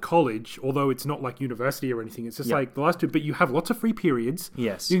call it college, although it's not like university or anything. It's just Yep. like the last two, but you have lots of free periods.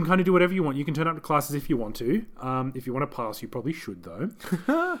 Yes. You can kind of do whatever you want. You can turn up to classes if you want to. If you want to pass, you probably should though.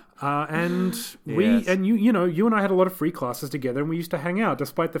 And Yes. you and I had a lot of free classes together, and we used to hang out,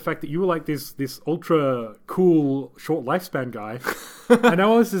 despite the fact that you were like this ultra cool short lifespan guy, and I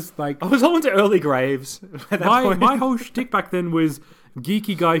was just like, I was on to early graves at that point. my whole shtick back then was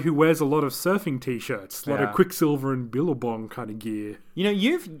geeky guy who wears a lot of surfing t-shirts, a lot Yeah. of Quicksilver and Billabong kind of gear. You know,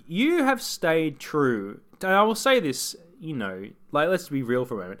 you have stayed true. And I will say this, you know, like let's be real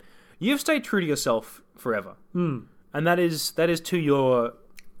for a moment. You've stayed true to yourself forever, and that is to your,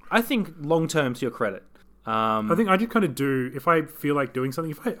 I think, long term to your credit. I think I just kind of do, if I feel like doing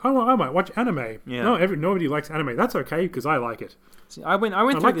something, I might watch anime. Yeah. No, nobody likes anime. That's okay, because I like it. See, I went I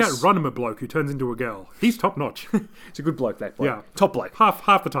through like this. that Runama bloke who turns into a girl. He's top notch. It's a good bloke, that bloke. Yeah. Top bloke.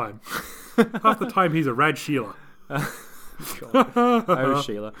 half the time. Half the time he's a rad Sheila. Oh,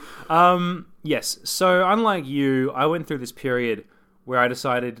 Sheila. Yes. So, unlike you, I went through this period where I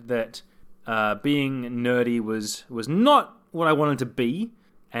decided that being nerdy was not what I wanted to be,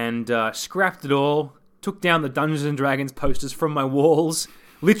 and scrapped it all. Took down the Dungeons and Dragons posters from my walls,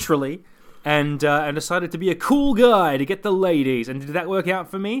 literally, and decided to be a cool guy to get the ladies. And did that work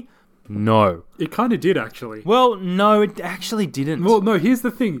out for me? No. It kind of did, actually. Well, no, it actually didn't. Well, no, here's the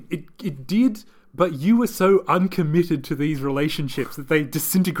thing. It did, but you were so uncommitted to these relationships that they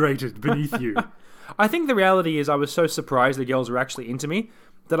disintegrated beneath you. I think the reality is I was so surprised the girls were actually into me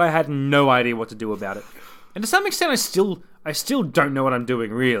that I had no idea what to do about it. And to some extent, I still don't know what I'm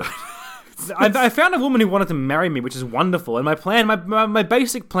doing, really. I found a woman who wanted to marry me, which is wonderful. And my plan, my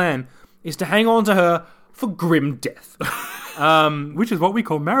basic plan, is to hang on to her for grim death. Which is what we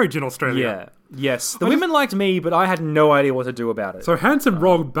call marriage in Australia. Yeah. Yes. The women liked me, but I had no idea what to do about it. So handsome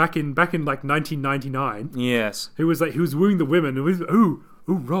Rob back in like 1999. Yes. He was wooing the women. It was, ooh,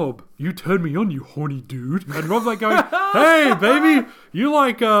 Rob, you turned me on, you horny dude. And Rob's like going, hey, baby, you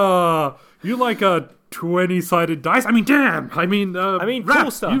like a 20-sided dice? I mean, damn. I mean, rap.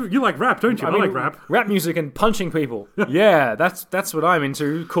 Cool stuff. You like rap, don't you? I like rap. Rap music and punching people. Yeah, that's what I'm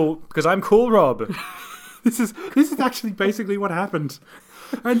into. Cool, because I'm Cool Rob. This is actually basically what happened.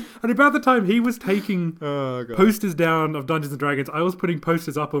 And about the time he was taking posters down of Dungeons and Dragons, I was putting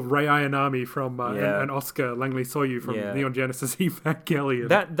posters up of Rei Ayanami from and Oscar Langley Soyu from Neon Genesis Evangelion.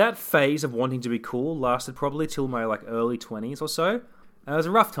 That phase of wanting to be cool lasted probably till my early 20s or so. It was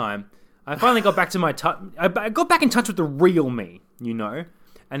a rough time. I finally got back to my I got back in touch with the real me,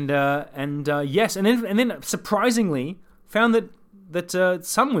 and then surprisingly found that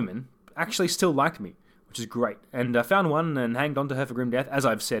some women actually still liked me, which is great. And I found one and hanged on to her for grim death, as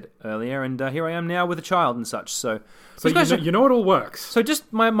I've said earlier. And here I am now with a child and such. So you know it all works. So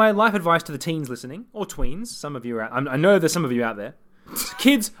just my life advice to the teens listening, or tweens. Some of you are I know there's some of you out there.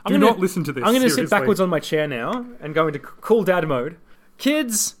 Kids, I'm going to not listen to this. I'm going to sit backwards on my chair now and go into cool dad mode.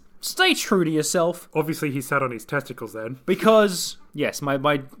 Kids, stay true to yourself. Obviously, he sat on his testicles then. Because, yes,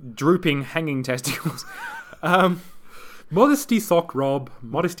 my drooping, hanging testicles. Modesty sock, Rob.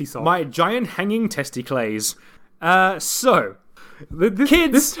 Modesty sock. My giant hanging testicles. So,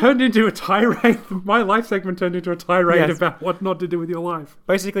 kids... This turned into a tirade. My life segment turned into a tirade about what not to do with your life.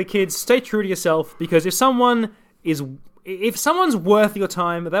 Basically, kids, stay true to yourself, because if someone's worth your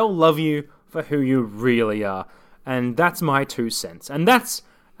time, they'll love you for who you really are. And that's my 2 cents. And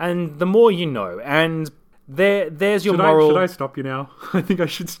the more you know. And there's your moral. Should I stop you now? I think I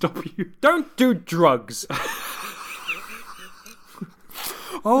should stop you. Don't do drugs.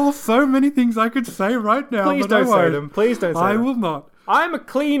 Oh, so many things I could say right now. Please don't say them. Please don't say them. I will not. I'm a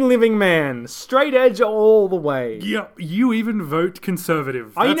clean living man. Straight edge all the way. Yeah, you even vote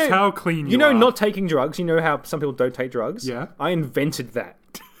conservative. That's how clean you are. You know not taking drugs. You know how some people don't take drugs? Yeah. I invented that.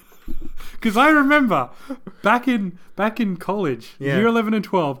 Because I remember back in college, year 11 and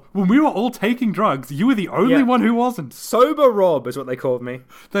 12, when we were all taking drugs, you were the only one who wasn't. Sober Rob is what they called me.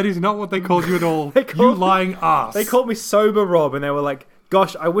 That is not what they called you at all. You lying ass. They called me Sober Rob, and they were like,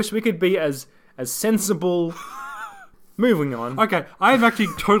 gosh, I wish we could be as sensible. Moving on. Okay, I am actually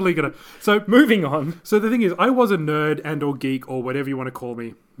totally gonna... So, moving on. So the thing is, I was a nerd and or geek or whatever you want to call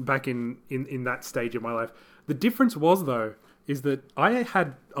me back in that stage of my life. The difference was, though, is that I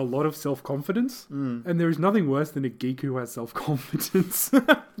had a lot of self-confidence, and there is nothing worse than a geek who has self-confidence.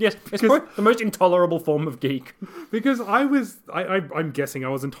 Yes, it's probably the most intolerable form of geek. Because I'm guessing I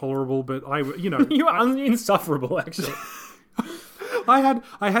was intolerable, but you were insufferable, actually. I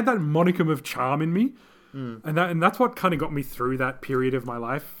had that monicum of charm in me, and that's what kind of got me through that period of my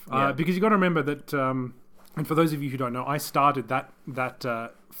life. Because you got to remember that, and for those of you who don't know, I started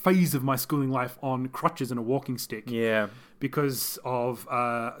that phase of my schooling life on crutches and a walking stick. Yeah. Because of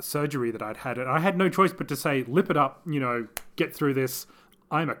surgery that I'd had. And I had no choice but to say, lip it up, get through this.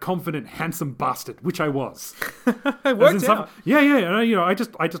 I'm a confident, handsome bastard, which I was. It worked out. Yeah. And I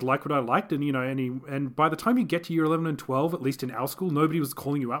just liked what I liked, and and by the time you get to year 11 and 12, at least in our school, nobody was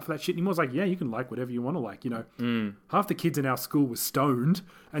calling you out for that shit anymore. It was like, yeah, you can like whatever you want to like. Half the kids in our school were stoned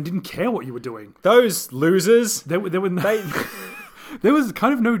and didn't care what you were doing. Those losers. There was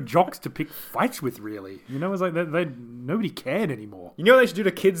kind of no jocks to pick fights with, really. It was like nobody cared anymore. You know what they should do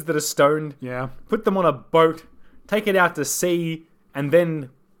to kids that are stoned? Yeah. Put them on a boat, take it out to sea, and then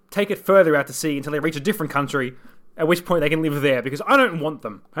take it further out to sea until they reach a different country, at which point they can live there, because I don't want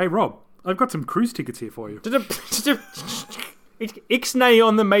them. Hey, Rob, I've got some cruise tickets here for you. Ixnay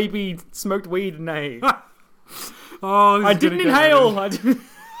on the maybe smoked weed nay. Oh, this I is gonna didn't get inhale. I didn't.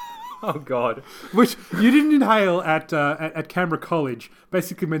 Oh God. Which you didn't inhale at Canberra College.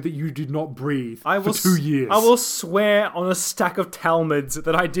 Basically meant that you did not breathe for 2 years. I will swear on a stack of Talmuds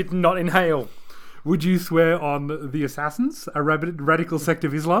that I did not inhale. Would you swear on the Assassins, a radical sect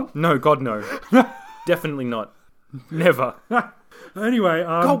of Islam? No, God, no. Definitely not. Never. Anyway,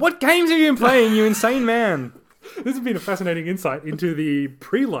 God, what games have you been playing, you insane man? this has been a fascinating insight into the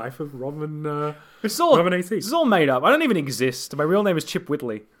pre-life of Rob and Rob and AC. This is all made up. I don't even exist. My real name is Chip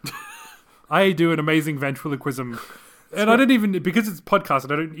Whitley. I do an amazing ventriloquism. And I don't even, because it's a podcast,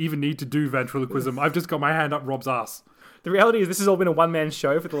 I don't even need to do ventriloquism. I've just got my hand up Rob's ass. The reality is this has all been a one-man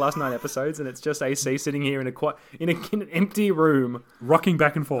show for the last 9 episodes, and it's just AC sitting here in an empty room. Rocking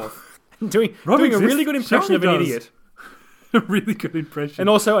back and forth. doing a really good impression of an idiot. A really good impression. And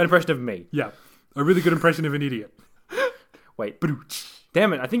also an impression of me. Yeah. A really good impression of an idiot. Wait.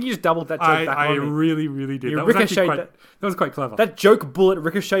 Damn it, I think you just doubled that joke back on me. I really, really did. You That was actually ricocheted that was quite clever. That joke bullet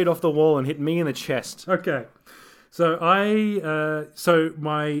ricocheted off the wall and hit me in the chest. Okay. So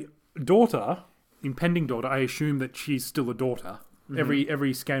my daughter, impending daughter, I assume that she's still a daughter. Mm-hmm.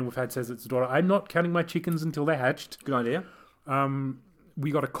 Every scan we've had says it's a daughter. I'm not counting my chickens until they're hatched. Good idea.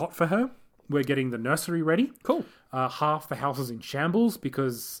 We got a cot for her. We're getting the nursery ready. Cool. Half the house is in shambles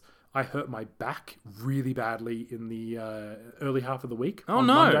because I hurt my back really badly in the early half of the week. Oh, on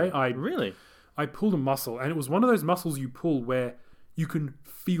no. Monday, Really? I pulled a muscle, and it was one of those muscles you pull where you can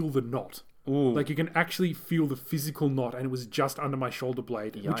feel the knot. Ooh. Like you can actually feel the physical knot, and it was just under my shoulder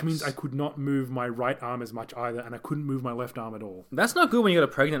blade, Yikes. which means I could not move my right arm as much either, and I couldn't move my left arm at all. That's not good when you got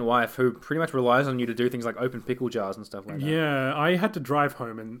a pregnant wife who pretty much relies on you to do things like open pickle jars and stuff like that. Yeah, I had to drive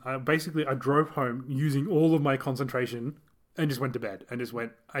home, and I drove home using all of my concentration and just went to bed and just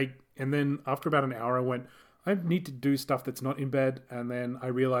went. And then after about an hour, I went, I need to do stuff that's not in bed, and then I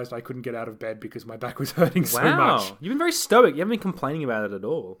realized I couldn't get out of bed because my back was hurting so much. You've been very stoic. You haven't been complaining about it at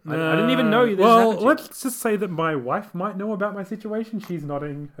all. I didn't even know this Well, happened to you. let's just say that my wife might know about my situation. She's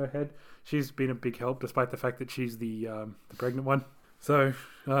nodding her head. She's been a big help, despite the fact that she's the pregnant one. So,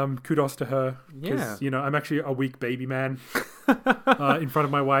 kudos to her. Yeah. I'm actually a weak baby man in front of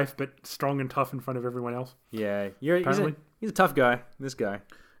my wife, but strong and tough in front of everyone else. Yeah, he's a tough guy. This guy.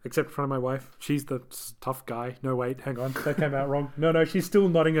 Except in front of my wife. She's the tough guy. No, wait, hang on. That came out wrong. No, she's still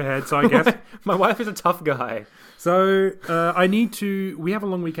nodding her head, so I guess. My wife is a tough guy. So, we have a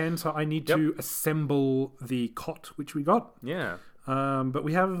long weekend, so I need to assemble the cot, which we got. Yeah. But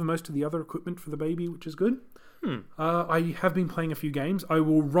we have most of the other equipment for the baby, which is good. I have been playing a few games. I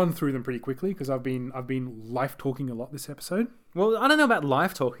will run through them pretty quickly because I've been life talking a lot this episode. Well, I don't know about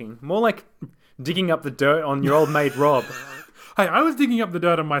live talking. More like digging up the dirt on your old mate Rob. Hey, I was digging up the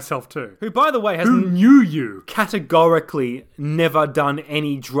dirt on myself too. Who, by the way, Who knew you? Categorically never done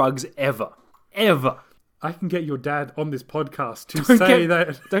any drugs ever. Ever. I can get your dad on this podcast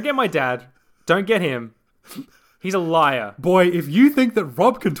to Don't get my dad. Don't get him. He's a liar. Boy, if you think that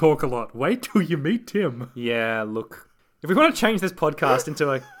Rob can talk a lot, wait till you meet Tim. Yeah, look. If we want to change this podcast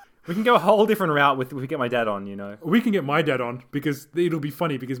into we can go a whole different route if we get my dad on, We can get my dad on, because it'll be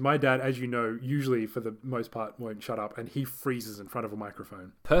funny, because my dad, as you know, usually, for the most part, won't shut up, and he freezes in front of a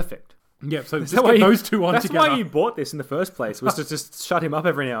microphone. Perfect. Yeah, so just get those two on together. That's why you bought this in the first place, was to just shut him up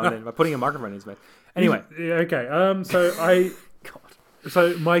every now and then by putting a microphone in his mouth. Anyway. Okay, God. So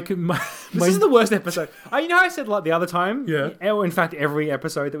this is the worst episode. You know how I said like the other time? Yeah. In fact, every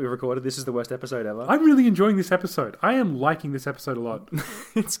episode that we recorded, this is the worst episode ever. I'm really enjoying this episode. I am liking this episode a lot.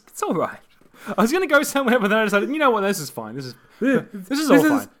 It's all right. I was going to go somewhere, but then I decided, you know what, this is fine. This is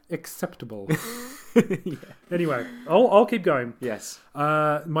fine. Acceptable. Yeah. Anyway, I'll keep going. Yes.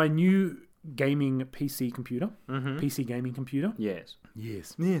 My new gaming PC computer. Mm-hmm. PC gaming computer. Yes.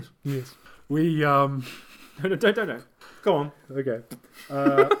 We Don't. Go on. Okay.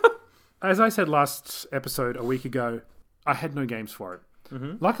 As I said last episode a week ago, I had no games for it.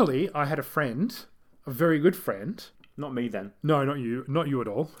 Mm-hmm. Luckily, I had a friend, a very good friend. Not me then. No, not you at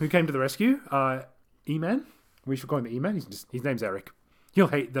all. Who came to the rescue? E-Man. We should call him E-Man. His name's Eric. He'll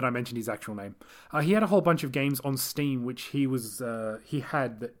hate that I mentioned his actual name. He had a whole bunch of games on Steam which he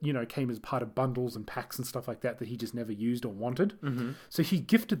had that came as part of bundles and packs and stuff like that he just never used or wanted. Mm-hmm. So he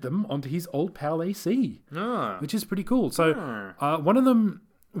gifted them onto his old pal AC, which is pretty cool. So one of them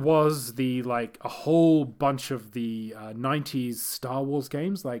was a whole bunch of the 90s Star Wars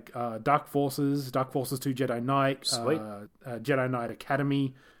games like Dark Forces 2 Jedi Knight, Jedi Knight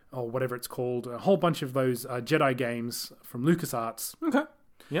Academy, or whatever it's called, a whole bunch of those Jedi games from LucasArts. Okay.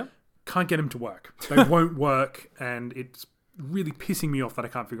 Yeah. Can't get them to work. They won't work, and it's really pissing me off that I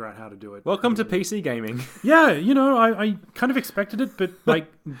can't figure out how to do it. Welcome to PC gaming. Yeah, I kind of expected it, but like,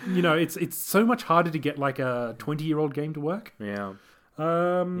 it's so much harder to get like a 20-year-old game to work. Yeah.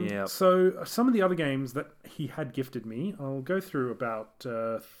 So some of the other games that he had gifted me, I'll go through about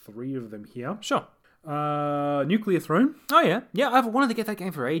 3 of them here. Sure. Nuclear Throne. Oh yeah, yeah. I've wanted to get that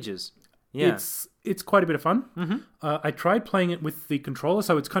game for ages. Yeah, it's quite a bit of fun. Mm-hmm. I tried playing it with the controller,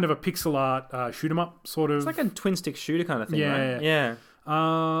 so it's kind of a pixel art shoot 'em up sort of. It's like a twin stick shooter kind of thing, right? Yeah.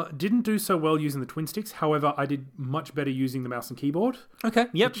 Didn't do so well using the twin sticks. However, I did much better using the mouse and keyboard. Okay.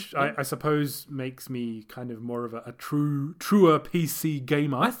 Yep. Which I suppose makes me kind of more of a truer PC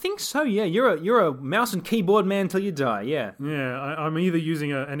gamer. I think so. Yeah, you're a mouse and keyboard man till you die. Yeah. Yeah, I'm either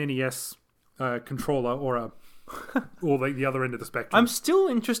using an NES controller or the other end of the spectrum. I'm still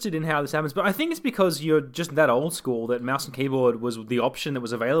interested in how this happens, but I think it's because you're just that old school that mouse and keyboard was the option that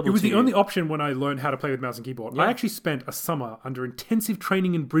was available to you. It was the only option when I learned how to play with mouse and keyboard. Yeah. I actually spent a summer under intensive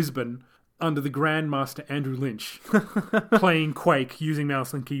training in Brisbane under the Grandmaster Andrew Lynch playing Quake using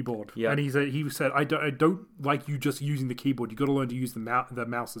mouse and keyboard. Yeah. And he said, I don't like you just using the keyboard. You've got to learn to use the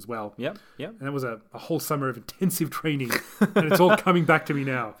mouse as well. Yep. And that was a whole summer of intensive training. And it's all coming back to me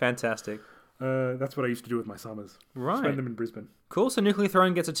now. Fantastic. That's what I used to do with my summers. Right. Spend them in Brisbane. Cool. So Nuclear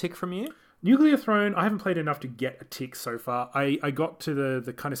Throne gets a tick from you? Nuclear Throne, I haven't played enough to get a tick so far. I got to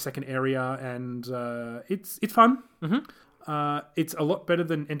the kind of second area, and it's fun. Mm-hmm. It's a lot better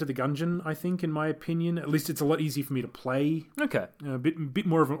than Enter the Gungeon, I think, in my opinion. At least it's a lot easier for me to play. Okay. A bit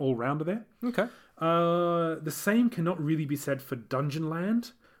more of an all-rounder there. Okay. The same cannot really be said for Dungeon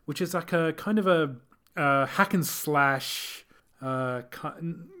Land, which is like a kind of a hack and slash...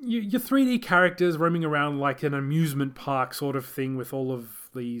 your 3D characters roaming around like an amusement park sort of thing with all of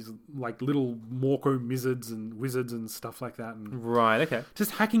these like little Morco wizards and stuff like that. And right, okay.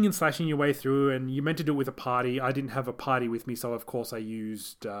 Just hacking and slashing your way through, and you meant to do it with a party. I didn't have a party with me, so of course I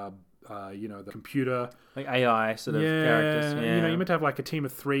used the computer. Like AI sort of characters. Yeah. You meant to have like a team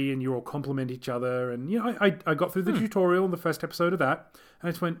of 3 and you all complement each other. And I got through the tutorial in the first episode of that, and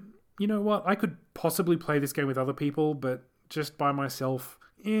I just went, you know what, I could possibly play this game with other people, but just by myself,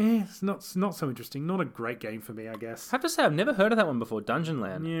 it's not so interesting. Not a great game for me, I guess. I have to say, I've never heard of that one before, Dungeon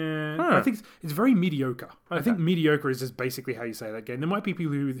Land. Yeah, I think it's very mediocre. Okay. I think mediocre is just basically how you say that game. There might be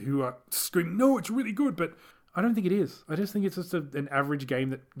people who are screaming, no, it's really good, but I don't think it is. I just think it's just an average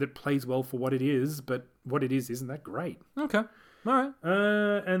game that plays well for what it is, but what it is isn't that great. Okay. All right.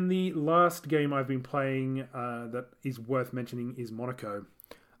 And the last game I've been playing that is worth mentioning is Monaco.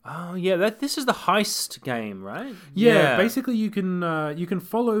 Oh yeah, this is the heist game, right? Yeah. Basically, you can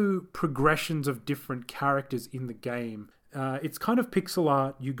follow progressions of different characters in the game. It's kind of pixel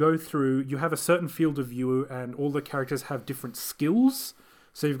art. You go through, you have a certain field of view, and all the characters have different skills.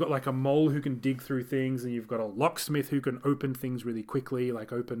 So you've got like a mole who can dig through things, and you've got a locksmith who can open things really quickly,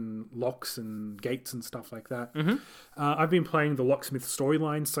 like open locks and gates and stuff like that. Mm-hmm. I've been playing the locksmith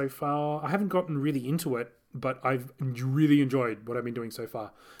storyline so far. I haven't gotten really into it, but I've really enjoyed what I've been doing so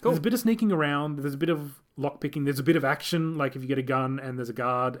far. Cool. There's a bit of sneaking around, there's a bit of lockpicking, there's a bit of action, like if you get a gun and there's a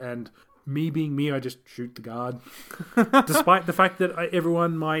guard, and me being me, I just shoot the guard. Despite the fact that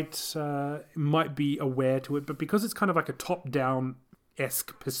everyone might be aware to it, but because it's kind of like a top-down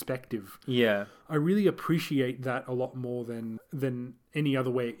esque perspective. Yeah. I really appreciate that a lot more than any other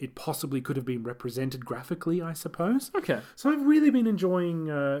way it possibly could have been represented graphically, I suppose. Okay. So I've really been enjoying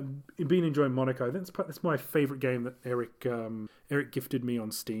Monaco. That's my favorite game that Eric gifted me on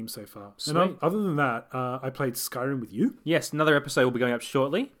Steam so far. Sweet. And other than that, I played Skyrim with you. Yes, another episode will be going up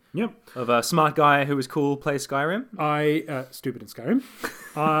shortly. Yep. Of a smart guy who was cool plays Skyrim. Stupid in Skyrim.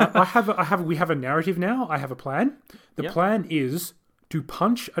 We have a narrative now. I have a plan. The plan is to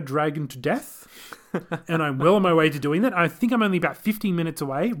punch a dragon to death, and I'm well on my way to doing that. I think I'm only about 15 minutes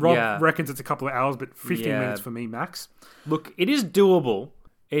away. Rob reckons it's a couple of hours, but 15 minutes for me max. Look, it is doable.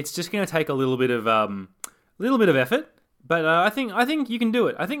 It's just going to take a little bit of effort, but I think you can do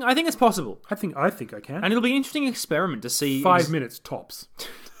it. I think it's possible. I think I can. And it'll be an interesting experiment to see. 5 minutes tops.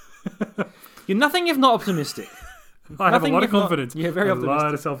 You're nothing if not optimistic. I have a lot of confidence. Yeah, very optimistic. A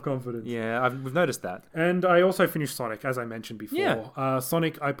lot of self-confidence. Yeah, we've noticed that. And I also finished Sonic, as I mentioned before. Yeah.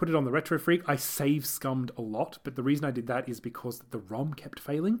 Sonic, I put it on the Retro Freak. I save scummed a lot, but the reason I did that is because the ROM kept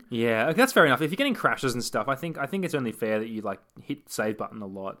failing. Yeah, okay, that's fair enough. If you're getting crashes and stuff, I think it's only fair that you hit save button a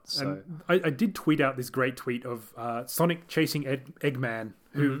lot. So and I did tweet out this great tweet of Sonic chasing Eggman,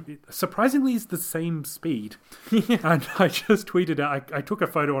 who surprisingly is the same speed. And I just tweeted out, I took a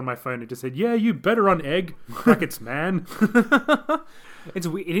photo on my phone and just said, yeah, you better run Egg, like it's man. It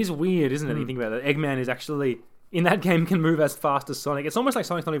is weird, isn't it? You think about it. Eggman is actually in that game can move as fast as Sonic. It's almost like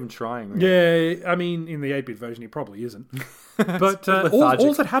Sonic's not even trying. Really. Yeah, I mean, in the 8-bit version, he probably isn't. But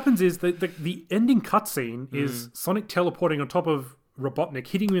all that happens is the ending cutscene is Sonic teleporting on top of Robotnik,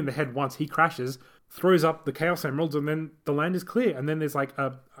 hitting him in the head once. He crashes, throws up the Chaos Emeralds, and then the land is clear. And then there's like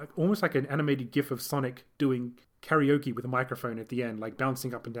almost like an animated GIF of Sonic doing karaoke with a microphone at the end, like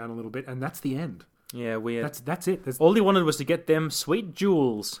bouncing up and down a little bit, and that's the end. Yeah, weird. That's it. All he wanted was to get them sweet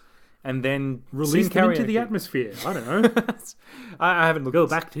jewels and then release them into the atmosphere. I don't know. I haven't looked. Go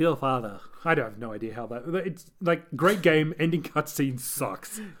back to your father. I have no idea how that... It's like, great game, ending cutscene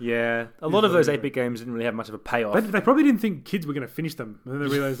sucks. Yeah. A lot of those 8-bit games didn't really have much of a payoff. They probably didn't think kids were going to finish them. And then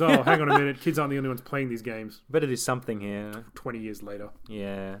they realised, oh, hang on a minute, kids aren't the only ones playing these games. Better do something here. 20 years later.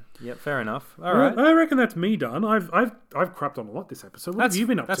 Yeah. Yep, fair enough. All right. I reckon that's me done. I've crapped on a lot this episode. What have you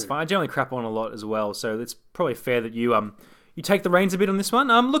been up to? That's fine. I generally crap on a lot as well, so it's probably fair that you take the reins a bit on this one.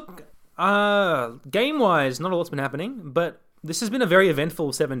 Look, game-wise, not a lot's been happening, but this has been a very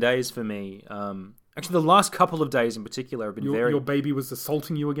eventful 7 days for me. Actually, the last couple of days in particular have been Your baby was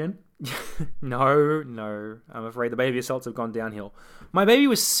assaulting you again? No. I'm afraid the baby assaults have gone downhill. My baby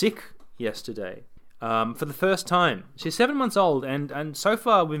was sick yesterday for the first time. She's 7 months old, and so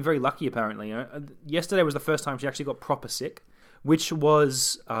far we've been very lucky, apparently. Yesterday was the first time she actually got proper sick, which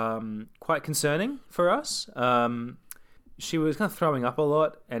was quite concerning for us. She was kind of throwing up a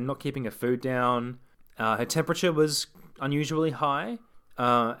lot and not keeping her food down. Her temperature was unusually high.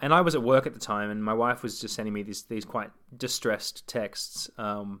 And I was at work at the time, and my wife was just sending me these quite distressed texts.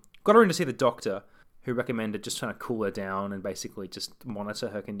 Got her in to see the doctor, who recommended just trying to cool her down and basically just monitor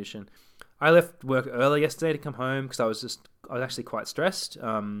her condition. I left work early yesterday to come home because I was actually quite stressed,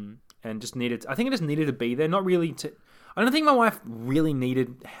 and just needed. I think I just needed to be there. Not really to. I don't think my wife really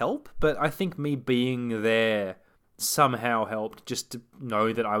needed help, but I think me being there somehow helped, just to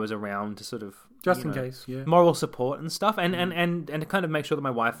know that I was around to sort of. Just in case, yeah. Moral support and stuff, and to kind of make sure that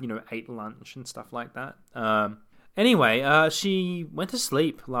my wife, ate lunch and stuff like that. Anyway, she went to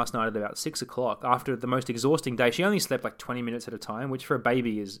sleep last night at about 6 o'clock after the most exhausting day. She only slept like 20 minutes at a time, which for a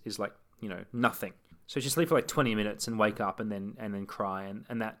baby is like, nothing. So she sleep for like 20 minutes and wake up and then cry,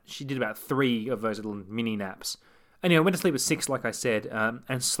 and that she did about 3 of those little mini naps. Anyway, I went to sleep at 6, like I said,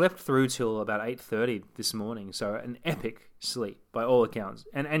 and slept through till about 8:30 this morning. So an epic sleep by all accounts.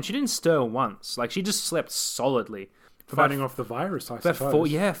 And she didn't stir once. Like, she just slept solidly. Fighting off the virus, I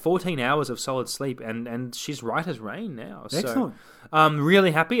suppose. 14 hours of solid sleep, and she's right as rain now. Excellent. So,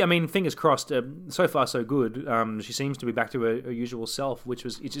 really happy. I mean, fingers crossed. So far, so good. She seems to be back to her usual self, which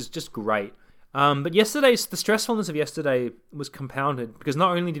is just great. But the stressfulness of yesterday was compounded because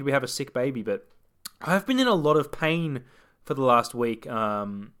not only did we have a sick baby, but I've been in a lot of pain for the last week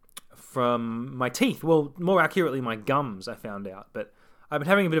from my teeth. Well, more accurately, my gums, I found out. But I've been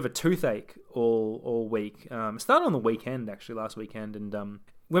having a bit of a toothache all week. It started on the weekend, actually, last weekend. And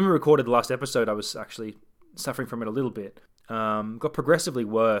when we recorded the last episode, I was actually suffering from it a little bit. Got progressively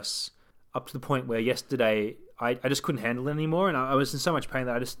worse up to the point where yesterday I just couldn't handle it anymore. And I was in so much pain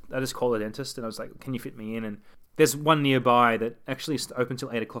that I just called a dentist and I was like, can you fit me in? And there's one nearby that actually is open till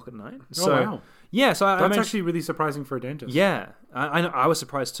 8 o'clock at night. So, oh, wow. Yeah, so that's actually really surprising for a dentist. Yeah, I was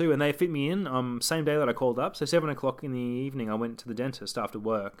surprised too, and they fit me in same day that I called up. So 7 o'clock in the evening, I went to the dentist after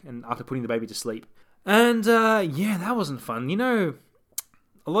work and after putting the baby to sleep. And that wasn't fun. A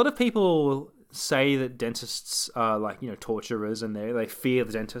lot of people say that dentists are like torturers, and they fear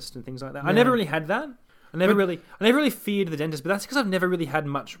the dentist and things like that. Yeah. I never really had that. I never really feared the dentist, but that's because I've never really had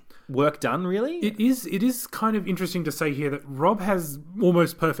much work done. Really, it is kind of interesting to say here that Rob has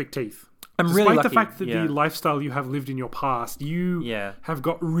almost perfect teeth. I'm really lucky. Despite the fact that the lifestyle you have lived in your past, you have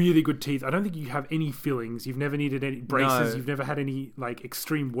got really good teeth. I don't think you have any fillings. You've never needed any braces. No. You've never had any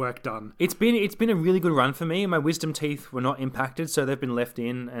extreme work done. It's been a really good run for me. My wisdom teeth were not impacted, so they've been left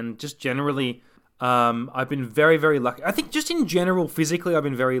in. And just generally, I've been very, very lucky. I think just in general, physically, I've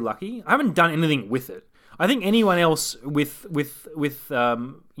been very lucky. I haven't done anything with it. I think anyone else with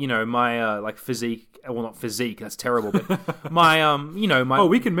my physique. Well, not physique, that's terrible, but my. Oh,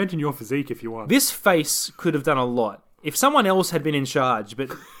 we can mention your physique if you want. This face could have done a lot if someone else had been in charge,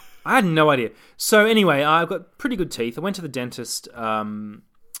 but I had no idea. So anyway, I've got pretty good teeth. I went to the dentist.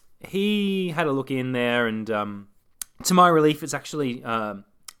 He had a look in there, and to my relief, it's actually an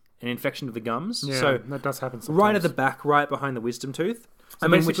infection of the gums. Yeah, so that does happen sometimes. Right at the back, right behind the wisdom tooth. So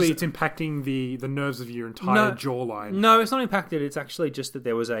basically, it's impacting the nerves of your entire jawline. No, it's not impacted. It's actually just that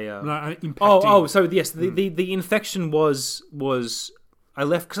there was a... impacting. Oh, so yes, the infection was I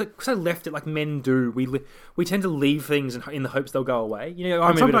left because I left it like men do. We tend to leave things in the hopes they'll go away. You know,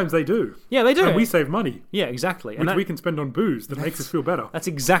 And sometimes they do. Yeah, they do. And we save money, Yeah, exactly. which we can spend on booze that makes us feel better. That's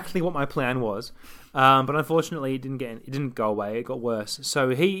exactly what my plan was. But unfortunately, it didn't go away. It got worse. So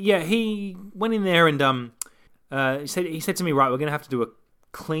he went in there and he said to me, right, we're going to have to do a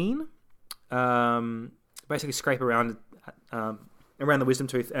clean, basically scrape around the wisdom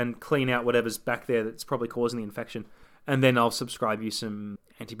tooth and clean out whatever's back there that's probably causing the infection. And then I'll subscribe you some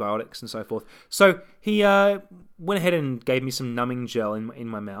antibiotics and so forth. So he went ahead and gave me some numbing gel in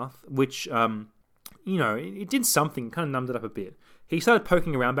my mouth, which, it did something, kind of numbed it up a bit. He started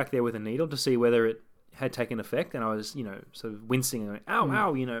poking around back there with a needle to see whether it had taken effect, and I was, sort of wincing and going,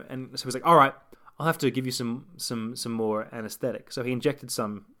 ow, and so he was like, all right, I'll have to give you some more anesthetic. So he injected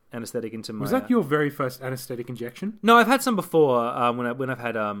some anesthetic into my... Was that your very first anesthetic injection? No, I've had some before when I've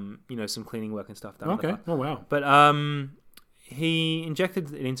had some cleaning work and stuff done. Okay. Oh wow. But he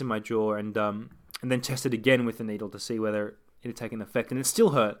injected it into my jaw and then tested again with the needle to see whether it had taken effect, and it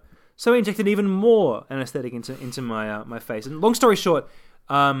still hurt. So he injected even more anesthetic into my face. And long story short,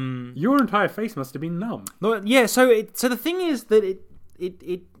 your entire face must have been numb. Yeah. So the thing is that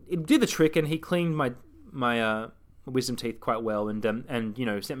it did the trick, and he cleaned my wisdom teeth quite well, and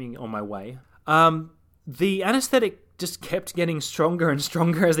sent me on my way. The anesthetic just kept getting stronger and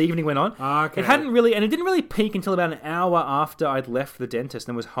stronger as the evening went on. Okay. It didn't really peak until about an hour after I'd left the dentist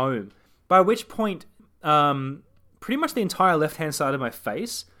and was home. By which point, pretty much the entire left-hand side of my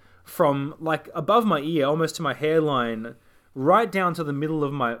face, from like above my ear almost to my hairline, right down to the middle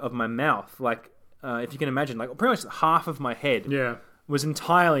of my mouth, like if you can imagine, like pretty much half of my head, was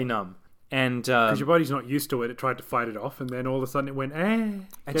entirely numb. And because your body's not used to it, it tried to fight it off, and then all of a sudden it went,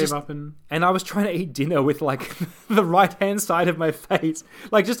 gave up, and I was trying to eat dinner with like the right hand side of my face,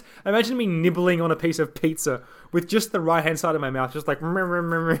 like just imagine me nibbling on a piece of pizza with just the right hand side of my mouth, just like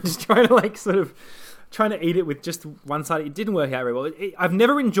just trying to like sort of trying to eat it with just one side. It didn't work out very well. I've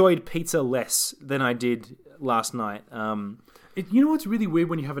never enjoyed pizza less than I did last night. You know what's really weird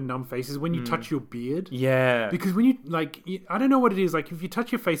when you have a numb face is when you touch your beard. Yeah. Because when I don't know what it is. Like, if you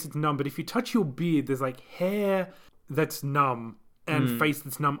touch your face, it's numb. But if you touch your beard, there's like hair that's numb and face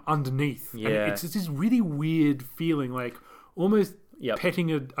that's numb underneath. Yeah. And it's this really weird feeling, like almost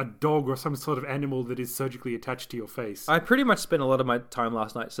petting a dog or some sort of animal that is surgically attached to your face. I pretty much spent a lot of my time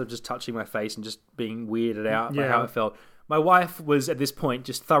last night sort of just touching my face and just being weirded out by how it felt. My wife was, at this point,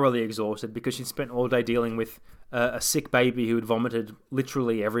 just thoroughly exhausted because she'd spent all day dealing with a sick baby who had vomited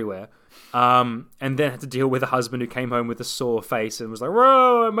literally everywhere. And then had to deal with a husband who came home with a sore face and was like,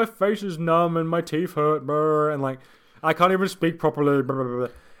 "Whoa, my face is numb and my teeth hurt, brr," and like, I can't even speak properly, blah, blah, blah.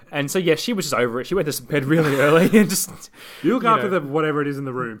 And so, she was just over it. She went to bed really early and just... You look after whatever it is in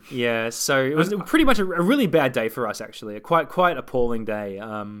the room. Yeah, so it was pretty much a really bad day for us, actually. A quite appalling day.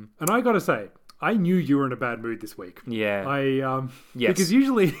 And I gotta say, I knew you were in a bad mood this week. Yeah. Yes. Because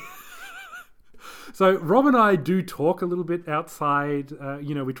usually... So Rob and I do talk a little bit outside.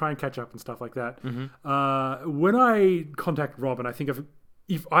 We try and catch up and stuff like that. Mm-hmm. When I contact Rob and I think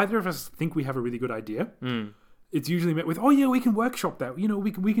if either of us think we have a really good idea... It's usually met with, "Oh yeah, we can workshop that.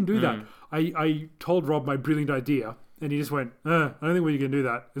 We can do that." I told Rob my brilliant idea, and he just went, "I don't think we can do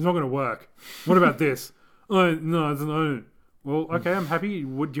that. It's not going to work. What about this?" "Oh no, it's not." "Well, okay, I'm happy.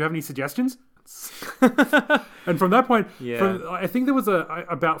 Do you have any suggestions?" And from that point, I think there was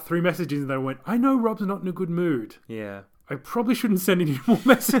about 3 messages that I went, "I know Rob's not in a good mood. Yeah. I probably shouldn't send any more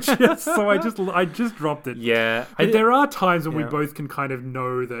messages," so I just dropped it. Yeah, there are times when we both can kind of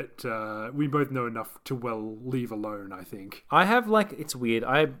know that we both know enough to leave alone. I think I have it's weird.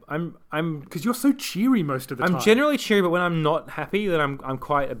 I'm because you're so cheery most of the time. I'm generally cheery, but when I'm not happy, then I'm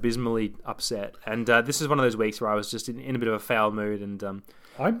quite abysmally upset. And this is one of those weeks where I was just in a bit of a foul mood, and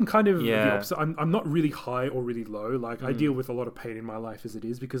I'm kind of the opposite. I'm not really high or really low. Like I deal with a lot of pain in my life as it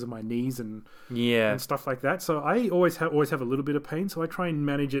is because of my knees and stuff like that. So I always have a little bit of pain. So I try and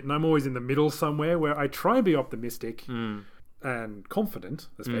manage it, and I'm always in the middle somewhere where I try and be optimistic and confident,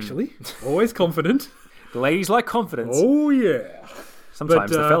 especially always confident. The ladies like confidence. Oh yeah.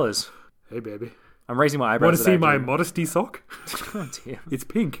 Sometimes the fellas. Hey baby, I'm raising my eyebrows. Want to see my modesty sock? Oh dear. It's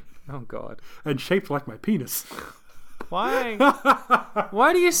pink. Oh god. And shaped like my penis. Why?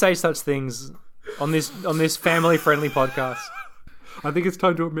 Why do you say such things on this family-friendly podcast? I think it's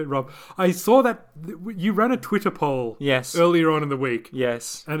time to admit, Rob. I saw that you ran a Twitter poll. Yes. Earlier on in the week.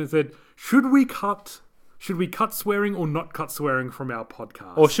 Yes. And it said, should we cut swearing or not cut swearing from our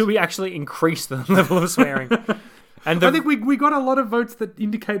podcast? Or should we actually increase the level of swearing? And I think we got a lot of votes that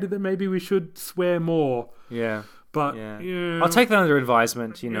indicated that maybe we should swear more. Yeah. But I'll take that under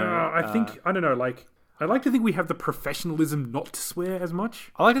advisement, I think I don't know, like I like to think we have the professionalism not to swear as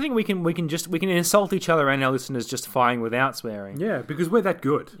much. I like to think we can insult each other and our listeners just fine without swearing. Yeah, because we're that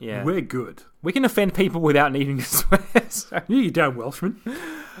good. Yeah. We're good. We can offend people without needing to swear. So. Yeah, you damn Welshman.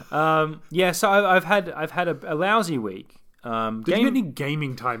 So I've had a lousy week. Did you get any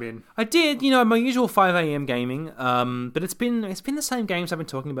gaming time in? I did, my usual 5 a.m. gaming. But it's been the same games I've been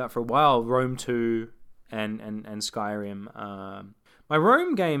talking about for a while. Rome 2 and Skyrim. My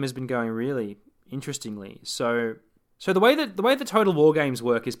Rome game has been going really interestingly. So the way that Total War games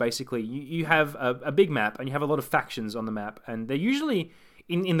work is basically you have a big map and you have a lot of factions on the map, and they're usually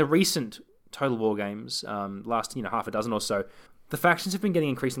in the recent Total War games, last half a dozen or so, the factions have been getting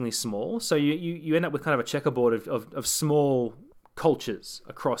increasingly small. So you end up with kind of a checkerboard of small cultures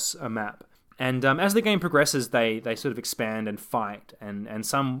across a map. And as the game progresses, they sort of expand and fight, and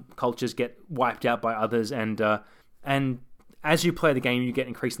some cultures get wiped out by others, and as you play the game, you get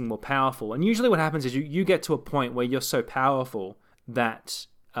increasingly more powerful. And usually what happens is you get to a point where you're so powerful that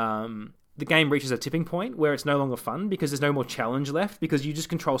the game reaches a tipping point where it's no longer fun because there's no more challenge left because you just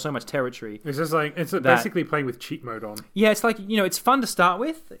control so much territory. It's just like basically playing with cheat mode on. Yeah, it's like, it's fun to start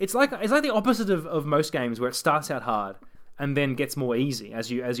with. It's like the opposite of most games where it starts out hard and then gets more easy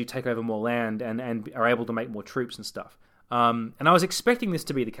as you take over more land and are able to make more troops and stuff. And I was expecting this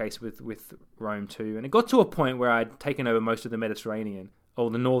to be the case with Rome 2, and it got to a point where I'd taken over most of the Mediterranean,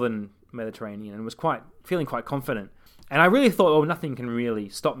 or the northern Mediterranean, and was feeling quite confident. And I really thought, nothing can really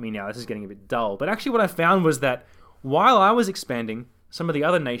stop me now, this is getting a bit dull. But actually what I found was that while I was expanding, some of the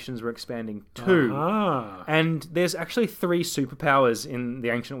other nations were expanding too. Uh-huh. And there's actually 3 superpowers in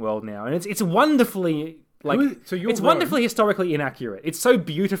the ancient world now, and it's wonderfully... wonderfully historically inaccurate. It's so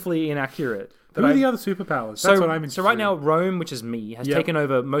beautifully inaccurate. Who are the other superpowers? That's what I'm interested in. So right now, Rome, which is me, has taken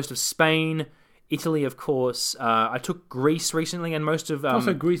over most of Spain, Italy, of course. I took Greece recently, and most of...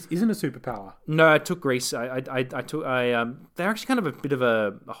 also, Greece isn't a superpower. No, I took Greece. They're actually kind of a bit of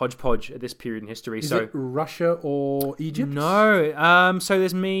a hodgepodge at this period in history. Is it Russia or Egypt? No. So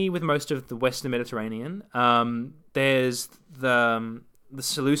there's me with most of the Western Mediterranean. There's the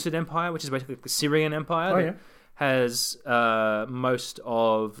Seleucid Empire, which is basically the Syrian Empire. Has most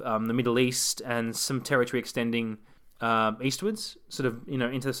of the Middle East and some territory extending eastwards, sort of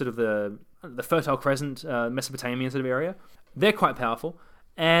into sort of the Fertile Crescent, Mesopotamian sort of area. They're quite powerful,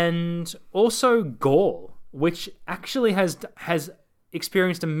 and also Gaul, which actually has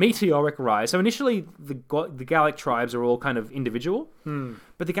experienced a meteoric rise. So initially, the Gallic tribes are all kind of individual,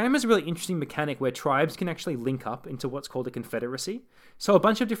 but the game has a really interesting mechanic where tribes can actually link up into what's called a confederacy. So a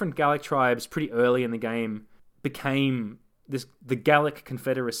bunch of different Gallic tribes pretty early in the game became the Gallic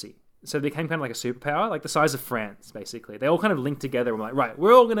Confederacy. So they became kind of like a superpower, like the size of France, basically. They all kind of linked together and were like, right,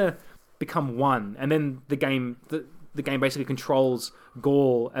 we're all going to become one. And then the game basically controls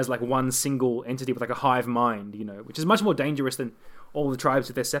Gaul as like one single entity with like a hive mind, which is much more dangerous than all the tribes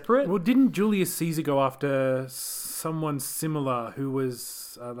if they're separate. Well, didn't Julius Caesar go after someone similar who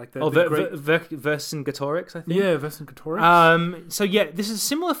was like the great... Vercingetorix, I think. Yeah, Vercingetorix. So yeah, this is a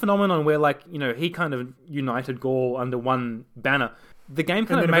similar phenomenon where he kind of united Gaul under one banner. The game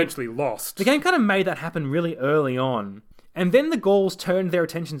kind of eventually lost. The game kind of made that happen really early on, and then the Gauls turned their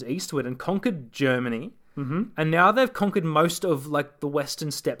attentions eastward and conquered Germany. Mm-hmm. And now they've conquered most of like the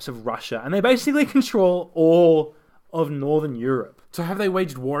western steppes of Russia, and they basically control all of northern Europe. So have they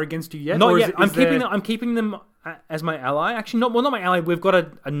waged war against you yet? Not yet. I'm keeping them as my ally. Actually, not my ally. We've got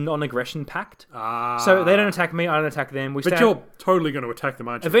a non-aggression pact. So they don't attack me. I don't attack them. But you're totally going to attack them,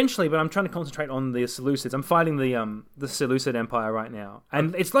 aren't you? Eventually, but I'm trying to concentrate on the Seleucids. I'm fighting the Seleucid Empire right now,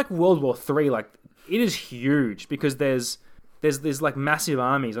 and it's like World War III. Like it is huge because there's like massive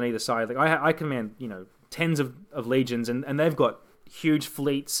armies on either side. Like I command tens of legions, and they've got huge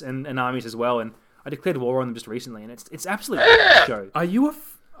fleets and armies as well. And I declared war on them just recently, and it's absolutely a show. Are you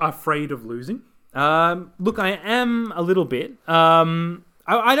afraid of losing? Look, I am a little bit. I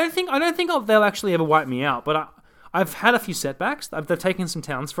don't think they'll actually ever wipe me out, but I've had a few setbacks. They've taken some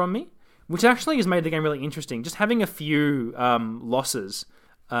towns from me, which actually has made the game really interesting. Just having a few losses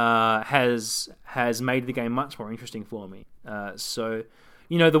has made the game much more interesting for me. So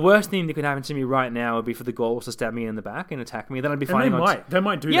the worst thing that could happen to me right now would be for the Gauls to stab me in the back and attack me. Then I'd be fighting. They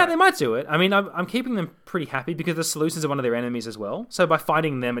might do that. Yeah, they might do it. I mean, I'm keeping them pretty happy because the Seleucids are one of their enemies as well. So by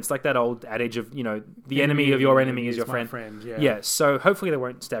fighting them, it's like that old adage of the enemy of your enemy is your friend. Yeah. So hopefully they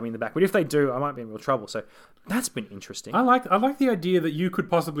won't stab me in the back. But if they do, I might be in real trouble. So that's been interesting. I like the idea that you could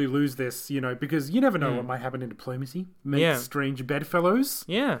possibly lose this. Because you never know what might happen in diplomacy. Meet strange bedfellows.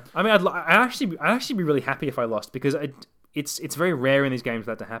 Yeah. I mean, I'd actually be really happy if I lost because it's very rare in these games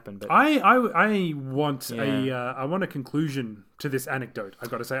for that to happen. But I want Yeah. I want a conclusion to this anecdote. I've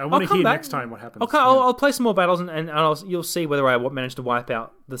got to say, I want to come hear back. next time what happens. I'll play some more battles and you'll see whether I manage to wipe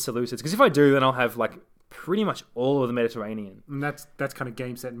out the Seleucids. Because if I do, then I'll have like pretty much all of the Mediterranean. And that's kind of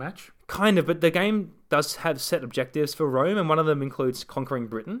game set match. Kind of, but the game does have set objectives for Rome, and one of them includes conquering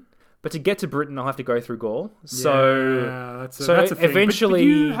Britain. But to get to Britain, I'll have to go through Gaul. So, yeah, that's a thing. eventually, but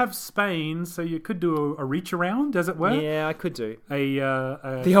you have Spain, so you could do a reach around, as it were. yeah, I could do,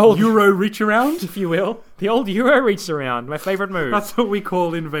 The old- Euro reach around. if you will, the old Euro reach around. My favourite move. That's what we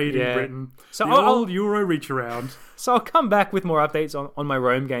call invading Yeah. Britain. So the I'll- old Euro reach around. So I'll come back with more updates on my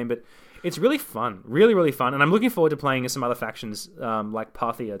Rome game, but it's really fun, really, really fun, and I'm looking forward to playing as some other factions like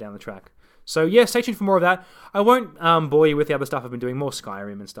Parthia down the track. So yeah, stay tuned for more of that. I won't bore you with the other stuff I've been doing, more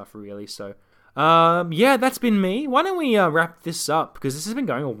Skyrim and stuff really. So yeah, that's been me. Why don't we wrap this up, because this has been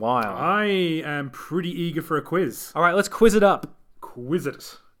going a while. I am pretty eager for a quiz. All right, let's quiz it up. Quiz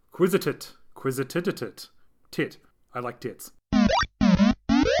it. Quiz-it-it. Tit. I like tits.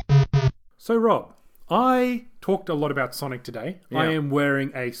 So, Rob, I talked a lot about Sonic today. Yeah. I am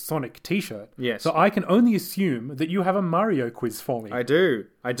wearing a Sonic t-shirt. Yes. So I can only assume that you have a Mario quiz for me. I do.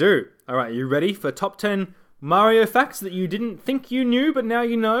 All right, you ready for top 10 Mario facts that you didn't think you knew, but now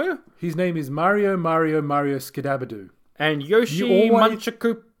you know? His name is Mario Skidabadoo. And Yoshi You always-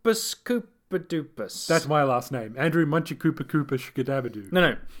 Munchakoopas Koopadoopus. That's my last name. Andrew Munchakoopa Skidabadoo.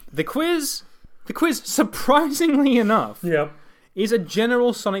 No. The quiz, surprisingly enough, Yeah. is a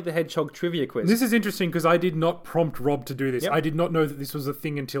general Sonic the Hedgehog trivia quiz. This is interesting because I did not prompt Rob to do this. Yep. I did not know that this was a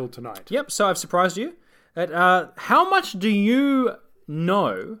thing until tonight. Yep, so I've surprised you. How much do you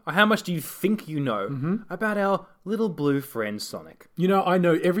know, or how much do you think you know, about our little blue friend Sonic? You know, I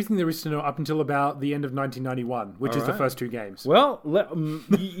know everything there is to know up until about the end of 1991, which is the Alright. first two games. Well,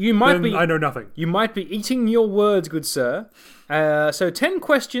 you might Then be... I know nothing. You might be eating your words, good sir. So 10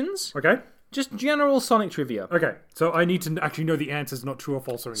 questions, Okay? just general Sonic trivia. Okay. So I need to actually know the answers, not true or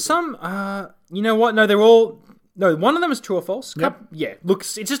false or anything. Some, you know what? No, they're all... No, one of them is true or false. Yep. Yeah,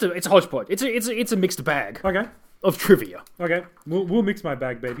 looks, it's just it's a hodgepodge. It's a mixed bag Okay. of trivia. Okay. We'll mix my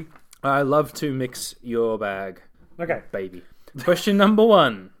bag, baby. I love to mix your bag, Okay. baby. Question number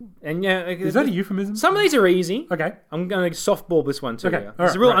 1. And yeah, Is that a euphemism? some of these are easy. Okay. I'm going to softball this one to Okay, you. all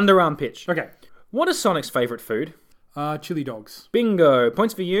It's a right, real right. underarm pitch. Okay. What is Sonic's favourite food? Chili dogs. Bingo.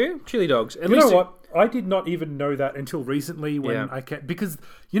 Points for you. Chili dogs. At You least know what? I did not even know that until recently when Yeah. I kept... Because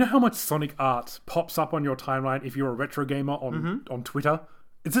you know how much Sonic art pops up on your timeline if you're a retro gamer on Twitter?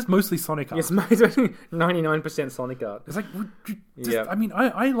 It's just mostly Sonic art. It's 99% Sonic art. It's like, Yeah. I mean,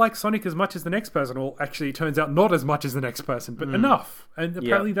 I like Sonic as much as the next person. Well, actually, it turns out not as much as the next person, but enough. And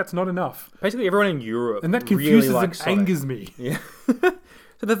apparently that's not enough. Basically, everyone in Europe And that really confuses likes and Sonic. angers me. Yeah.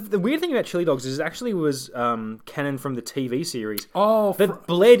 So the weird thing about Chili Dogs is it actually was canon from the TV series. Oh, That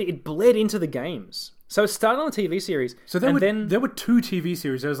bled into the games. So it started on the TV series. so there and were two TV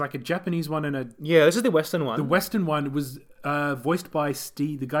series. There was like a Japanese one and a... Yeah, this is the Western one. The Western one was voiced by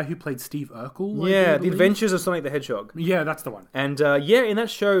the guy who played Steve Urkel. Yeah, I The believe. Adventures of Sonic the Hedgehog. Yeah, that's the one. And yeah, in that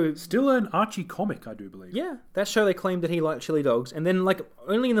show, Still an Archie comic, I do believe. yeah, that show they claimed that he liked chili dogs. And then, like,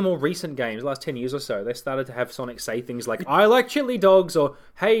 only in the more recent games, the last 10 years or so, they started to have Sonic say things like, I like chili dogs, or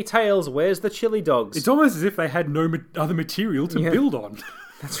Hey, Tails, where's the chili dogs? It's almost as if they had no other material to build on.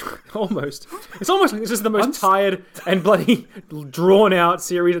 That's right, almost. It's almost like this is the most tired and bloody drawn out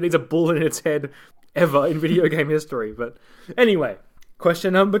series that needs a bullet in its head ever in video game history. But anyway,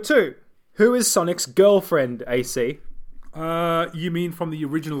 question number 2. Who is Sonic's girlfriend, AC? You mean from the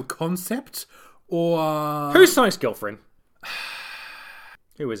original concept? Or... Who's Sonic's girlfriend?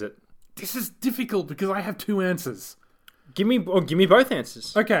 Who is it? This is difficult because I have two answers. Give me both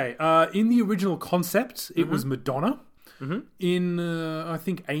answers. Okay, in the original concept, it was Madonna. In, I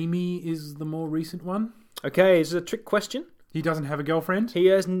think Amy is the more recent one. Okay, is it a trick question? He doesn't have a girlfriend. He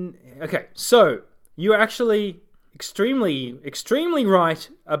has... Okay, so you are actually extremely right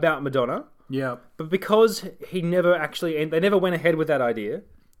about Madonna, Yeah. but because he never actually... They never went ahead with that idea.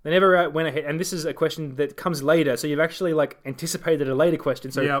 They never went ahead... And this is a question that comes later, so you've actually, like, anticipated a later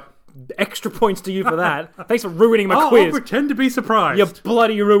question, so Yep. extra points to you for that. Thanks for ruining my I'll quiz. pretend to be surprised. You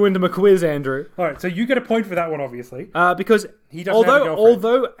bloody ruined my quiz, Andrew. All right, so you get a point for that one, obviously. Because He doesn't have a girlfriend.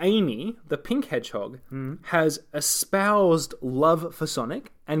 although Amy, the pink hedgehog, has espoused love for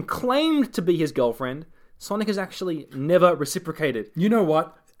Sonic and claimed to be his girlfriend, Sonic has actually never reciprocated. You know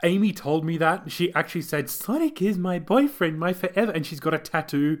what? Amy told me that. She actually said, Sonic is my boyfriend, my forever. And she's got a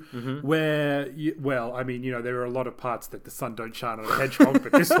tattoo where, well, I mean, you know, there are a lot of parts that the sun don't shine on a hedgehog,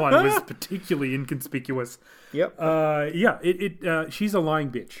 but this one was particularly inconspicuous. Yep. Yeah, she's a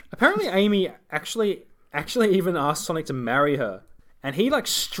lying bitch. Apparently, Amy actually actually even asked Sonic to marry her. And he, like,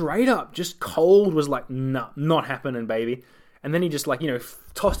 straight up, just cold, was like, nah, not happening, baby. And then he just, like,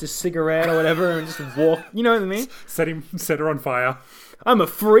 tossed his cigarette or whatever and just walked, you know what I mean? Set her on fire. I'm a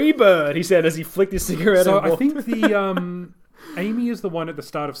free bird, he said as he flicked his cigarette. So and I think the Amy is the one at the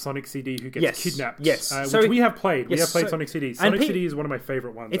start of Sonic CD who gets kidnapped. Yes. Which we have played. We have played so- Sonic CD. and Sonic CD is one of my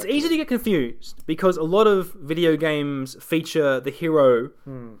favorite ones. It's actually. easy to get confused because a lot of video games feature the hero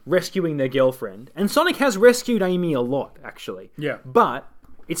rescuing their girlfriend. And Sonic has rescued Amy a lot, actually. Yeah. But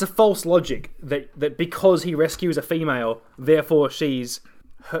it's a false logic that because he rescues a female, therefore she's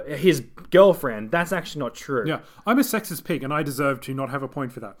his girlfriend. That's actually not true. Yeah. I'm a sexist pig and I deserve to not have a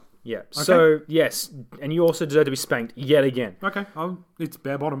point for that. Yeah. So, yes. And you also deserve to be spanked yet again. Okay. It's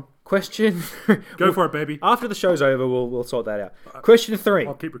bare bottom. Question... Go for it, baby. After the show's over, we'll sort that out. Question 3.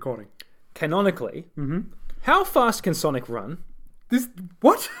 I'll keep recording. Canonically, how fast can Sonic run?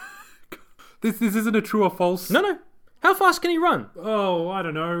 What? This isn't a true or false? No. How fast can he run? Oh, I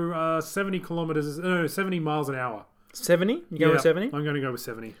don't know. 70 miles an hour. 70? You go with 70? I'm going to go with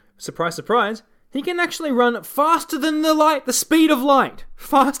 70. Surprise, surprise. He can actually run faster than the speed of light.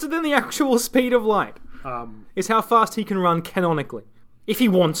 Faster than the actual speed of light. Is how fast he can run canonically. If he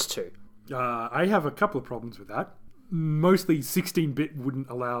wants to. I have a couple of problems with that. Mostly 16-bit wouldn't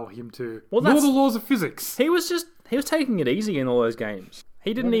allow him to... Well, nor the laws of physics. He was taking it easy in all those games.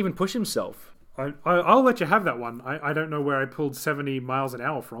 He didn't even push himself. I'll let you have that one. I don't know where I pulled 70 miles an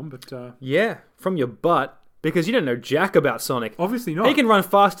hour from, but... Yeah, from your butt. Because you don't know jack about Sonic. Obviously not. He can run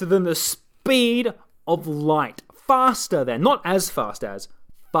faster than the speed of light. Faster than. Not as fast as.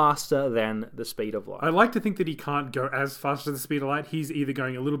 Faster than the speed of light. I like to think that he can't go as fast as the speed of light. He's either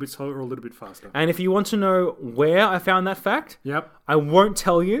going a little bit slower or a little bit faster. And if you want to know where I found that fact, Yep. I won't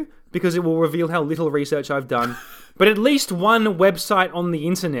tell you because it will reveal how little research I've done. But at least one website on the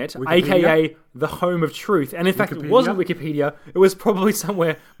internet, aka the home of truth, and in fact it wasn't Wikipedia, it was probably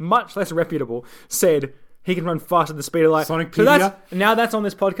somewhere much less reputable, said he can run faster than the speed of light. Sonicpedia. So now that's on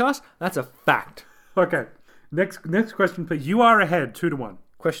this podcast. That's a fact. Okay. Next question, please. You are ahead 2-1.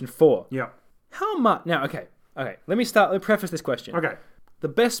 Question 4. Yeah. How much... Now, okay. Let me preface this question. Okay. The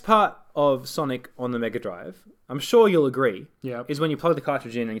best part of Sonic on the Mega Drive, I'm sure you'll agree, Yep. is when you plug the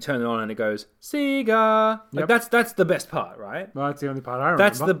cartridge in and you turn it on and it goes, Sega. Like, that's the best part, right? Well, that's the only part I remember.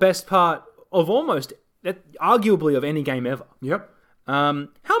 That's the best part of arguably of any game ever. Yep. How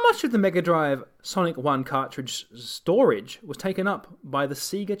much of the Mega Drive Sonic 1 cartridge storage was taken up by the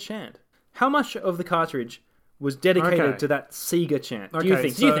Sega chant? How much of the cartridge was dedicated to that Sega chant? Do you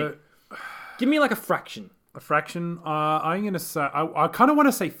think? Give me like a fraction. A fraction? I'm going to say... I kind of want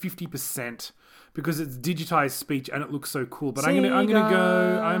to say 50% because it's digitized speech and it looks so cool. But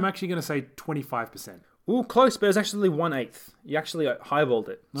I'm actually going to say 25%. Ooh, close, but it was actually 1/8. You actually highballed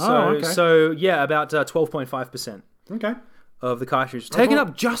it. Okay. So yeah, about 12.5%. Okay. Of the cartridge taken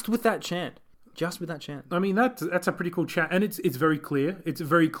up just with that chant. Just with that chant. I mean, that's a pretty cool chant. And it's very clear. It's a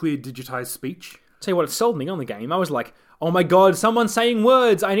very clear digitized speech. Tell you what, it sold me on the game. I was like, oh my god, someone's saying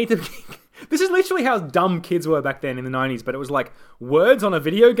words. I need to... This is literally how dumb kids were back then in the 90s, but it was like, words on a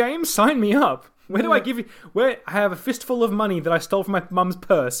video game? Sign me up. Where do I give you... Where I have a fistful of money that I stole from my mum's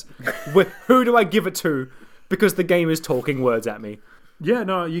purse. Who do I give it to? Because the game is talking words at me. Yeah,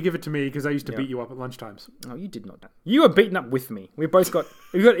 no, you give it to me because I used to beat you up at lunchtimes. Oh, you did not. You were beaten up with me. We got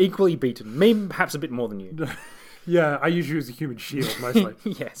equally beaten. Me, perhaps a bit more than you. Yeah, I use you as a human shield, mostly.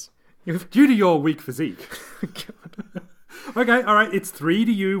 Yes. Due to your weak physique. Okay, all right. It's 3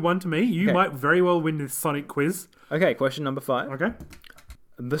 to you, 1 to me. You might very well win this Sonic quiz. Okay, question number 5. Okay.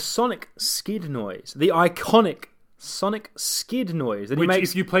 The Sonic skid noise. The iconic Sonic skid noise that he Which, makes.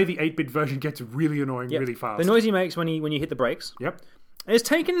 if you play the 8-bit version, gets really annoying really fast. The noise he makes when you hit the brakes. Yep. Is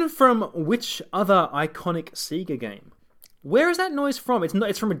taken from which other iconic Sega game? Where is that noise from?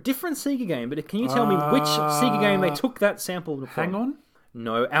 It's from a different Sega game, but can you tell me which Sega game they took that sample from? Hang on.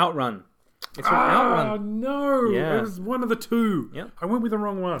 No, Outrun. It's from Outrun. Oh, no. Yeah. It was one of the two. Yep. I went with the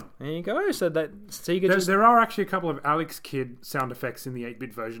wrong one. There you go. So that Sega There are actually a couple of Alex Kidd sound effects in the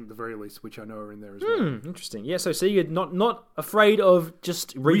 8-bit version at the very least, which I know are in there as well. Interesting. Yeah, so Sega not afraid of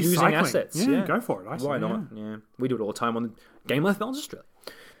just reusing Recycling. assets. Yeah, go for it. Why not? Yeah. We do it all the time on the Game Life Balance Australia.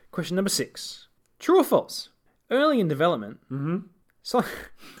 Question number 6. True or false? Early in development...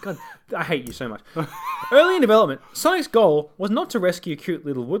 God, I hate you so much. Early in development, Sonic's goal was not to rescue cute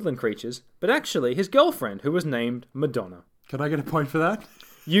little woodland creatures, but actually his girlfriend, who was named Madonna. Can I get a point for that?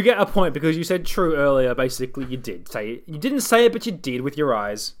 You get a point because you said true earlier. Basically, you did say it. You didn't say it, but you did with your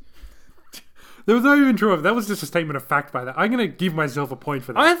eyes. There was not even true of that. Was just a statement of fact by that. I'm going to give myself a point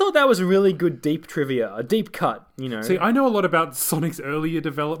for that. I thought that was a really good deep trivia, a deep cut, you know. See, I know a lot about Sonic's earlier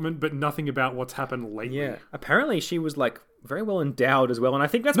development, but nothing about what's happened lately. Yeah. Apparently she was like very well endowed as well, and I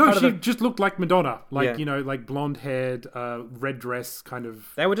think that's No, part she of the... just looked like Madonna. Like, Yeah. you know, like blonde-haired, red dress, kind of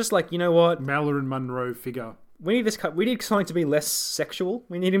They were just like, you know what? Marilyn Monroe figure. We need this cut. We need Sonic to be less sexual.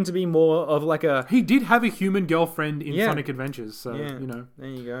 We need him to be more of like a... He did have a human girlfriend in Yeah. Sonic Adventures, so, Yeah. you know. There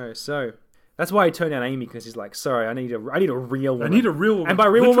you go. So that's why he turned down Amy, because he's like, sorry, I need a real woman. I need a real woman. And by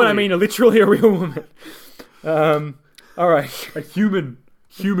real woman, I mean literally a real woman. All right. a human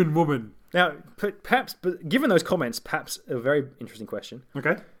woman. Now, perhaps, but given those comments, perhaps a very interesting question.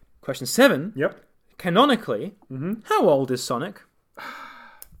 Okay. Question 7. Yep. Canonically, how old is Sonic?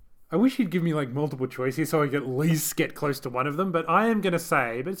 I wish he'd give me like multiple choices so I could at least get close to one of them, but I am going to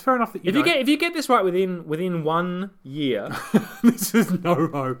say, but it's fair enough that If you get this right within 1 year, this is no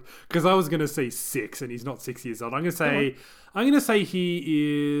hope because I was going to say 6 and he's not 6 years old. I'm going to say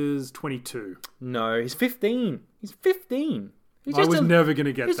he is 22. no, he's 15. He's 15. He's I was never going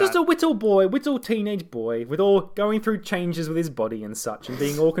to get He's that. just a whittle teenage boy with all going through changes with his body and such and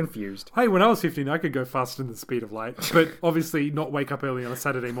being all confused. Hey, when I was 15, I could go faster than the speed of light, but obviously not wake up early on a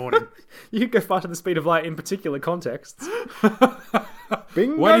Saturday morning. You could go faster than the speed of light in particular contexts.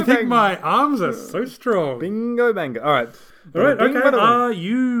 Bingo Why do you think bang- my arms are so strong? Bingo bango. All right. All right, Bing, okay. bada bing.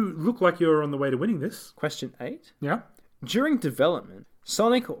 You look like you're on the way to winning this. Question 8. Yeah? During development,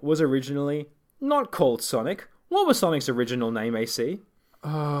 Sonic was originally not called Sonic. What was Sonic's original name, AC?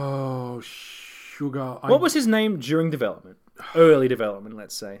 Oh, sugar. What was his name during development? Early development,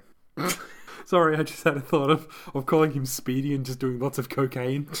 let's say. Sorry, I just had a thought of calling him Speedy and just doing lots of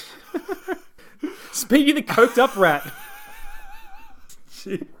cocaine. Speedy the coked up rat.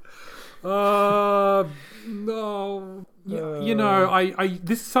 No. You know, I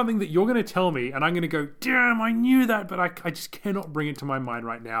this is something that you're going to tell me, and I'm going to go, damn, I knew that, but I just cannot bring it to my mind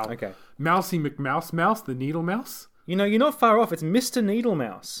right now. Okay. Mousy Mouse, the Needle Mouse? You know, you're not far off. It's Mr. Needle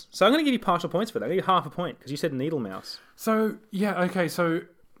Mouse. So I'm going to give you partial points for that. I'll give you half a point because you said Needle Mouse. So, yeah, okay, so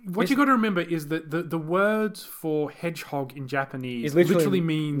what you got to remember is that the words for hedgehog in Japanese Is literally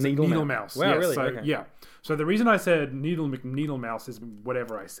means needle needle mouse. mouse. Wow, Yes, really? So, Okay. yeah. So the reason I said needle mouse is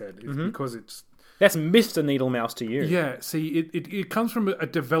whatever I said is because it's That's Mr. Needle Mouse to you. yeah. See, it comes from a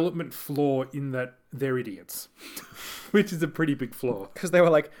development flaw in that they're idiots, which is a pretty big flaw. Because they were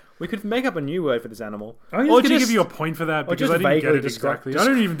like, we could make up a new word for this animal. I'm just going to give you a point for that because just I didn't get vaguely it describe- exactly. I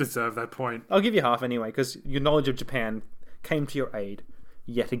don't even deserve that point. I'll give you half anyway, because your knowledge of Japan came to your aid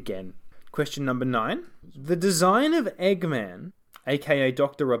yet again. Question number 9. The design of Eggman, aka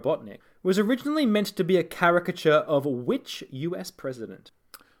Dr. Robotnik, was originally meant to be a caricature of which US president?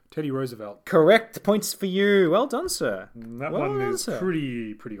 Teddy Roosevelt. Correct. Points for you. Well done, sir. That Well one done, is sir.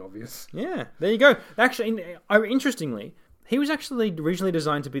 pretty obvious. Yeah, there you go. Actually, interestingly, he was actually originally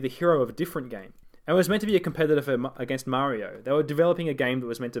designed to be the hero of a different game. And was meant to be a competitor against Mario. They were developing a game that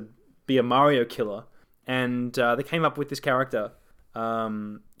was meant to be a Mario killer. And they came up with this character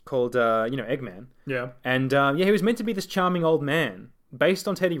called, Eggman. Yeah. And, he was meant to be this charming old man, based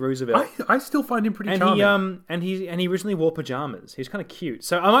on Teddy Roosevelt. I still find him pretty And charming. he originally wore pajamas. He was kind of cute.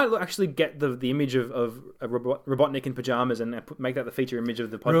 So I might actually get the image of Robotnik in pajamas and make that the feature image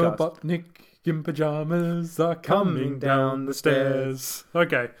of the podcast. Robotnik in pajamas are coming down the stairs.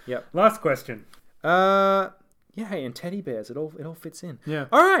 Okay. Yep. Last question. Hey, and teddy bears. It all fits in. Yeah.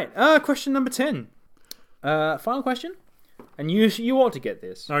 All right. Question number 10. Final question, and you ought to get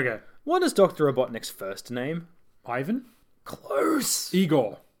this. Okay. What is Dr. Robotnik's first name? Ivan? Close.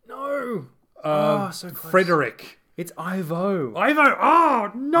 Igor. No. So close. Frederick. It's Ivo. Ivo.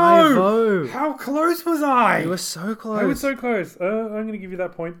 Oh, no. Ivo. How close was I? You were so close. I was so close. I'm going to give you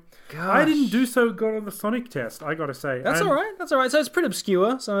that point. Gosh. I didn't do so good on the Sonic test, I got to say. That's all right. That's all right. So it's pretty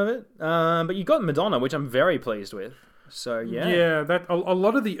obscure, some of it. But you got Madonna, which I'm very pleased with. So yeah. Yeah, that a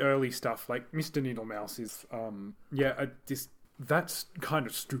lot of the early stuff, like Mr. Needle Mouse, is that's kind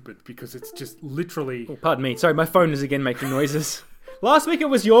of stupid because it's just literally. Oh, pardon me. Sorry, my phone is again making noises. Last week it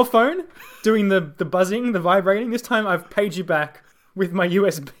was your phone doing the buzzing, the vibrating. This time I've paid you back with my the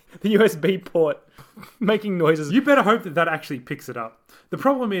USB port making noises. You better hope that actually picks it up. The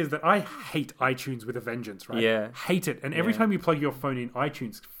problem is that I hate iTunes with a vengeance, right? Yeah. Hate it. And every time you plug your phone in,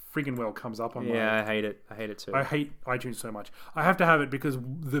 iTunes friggin' well comes up on Yeah, I hate it. I hate it too. I hate iTunes so much. I have to have it because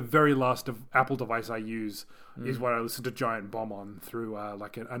the very last Apple device I use is what I listen to Giant Bomb on through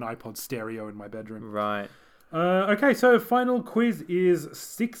like an iPod stereo in my bedroom. Right. Okay, so final quiz is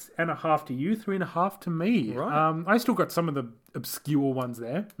 6.5 to you, 3.5 to me. Right. I still got some of the obscure ones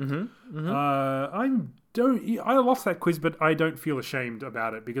there. I'm I lost that quiz, but I don't feel ashamed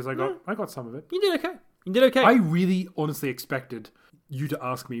about it because I got some of it. You did okay. You did okay. I really honestly expected you to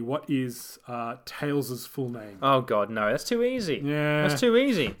ask me what is Tails' full name. Oh god, no, that's too easy. Yeah. That's too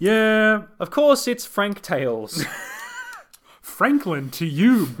easy. Yeah. Of course it's Frank Tails. Franklin to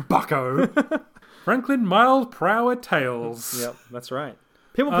you, bucko. Franklin Mild Prower Tails. Yep, that's right.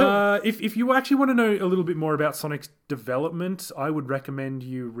 People if you actually want to know a little bit more about Sonic's development, I would recommend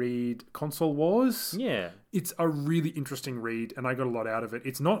you read Console Wars. Yeah. It's a really interesting read, and I got a lot out of it.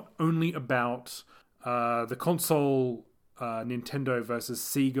 It's not only about the console Nintendo versus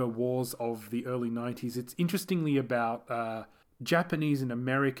Sega wars of the early 90s. It's interestingly about Japanese and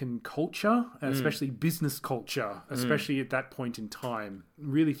American culture, especially business culture, especially at that point in time.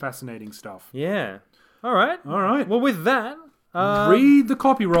 Really fascinating stuff. Yeah. All right. Well, with that... read the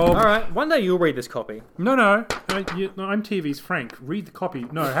copy, Rob. All right. One day you'll read this copy. No, I'm TV's Frank. Read the copy.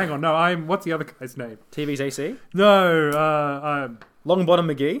 No, hang on. No, I'm... What's the other guy's name? TV's AC? No, I'm... Longbottom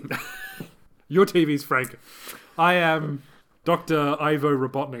McGee? Your TV's Frank. I am Dr. Ivo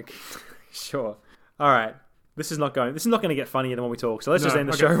Robotnik. Sure. All right. This is not going to get funnier than when we talk, so let's just end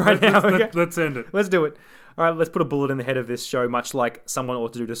the show right now. Let's end it. Let's do it. All right, let's put a bullet in the head of this show, much like someone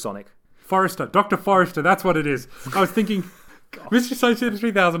ought to do to Sonic. Forrester. Dr. Forrester, that's what it is. I was thinking... Mr. Sunshine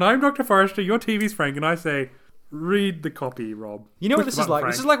 3000, I'm Dr. Forrester, your TV's Frank, and I say, read the copy, Rob. You know what Push this is like?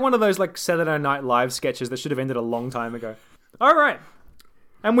 Frank. This is like one of those like Saturday Night Live sketches that should have ended a long time ago. All right.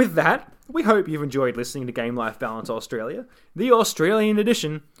 And with that, we hope you've enjoyed listening to Game Life Balance Australia, the Australian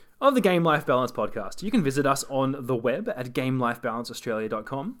edition of the Game Life Balance podcast. You can visit us on the web at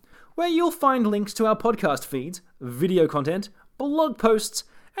gamelifebalanceaustralia.com, where you'll find links to our podcast feeds, video content, blog posts,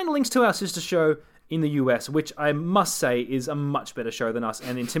 and links to our sister show in the US, which I must say is a much better show than us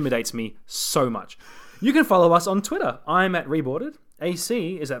and intimidates me so much. You can follow us on Twitter. I'm at Reboarded,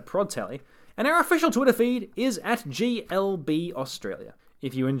 AC is at ProdTally, and our official Twitter feed is at GLB Australia.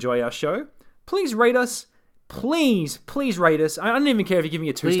 If you enjoy our show, please rate us. Please rate us. I don't even care if you give me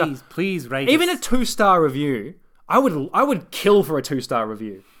a 2-star. Please rate Even us. a 2-star review. I would kill for a 2-star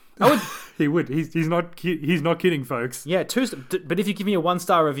review. I would. He would. He's not kidding, folks. Yeah, but if you give me a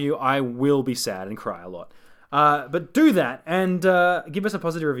 1-star review, I will be sad and cry a lot. But do that and give us a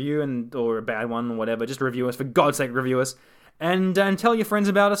positive review or a bad one or whatever. Just review us. For God's sake, review us. And tell your friends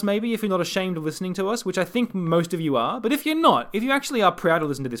about us maybe if you're not ashamed of listening to us, which I think most of you are. But if you're not, if you actually are proud to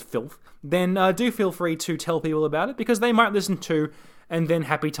listen to this filth, then do feel free to tell people about it because they might listen too. And then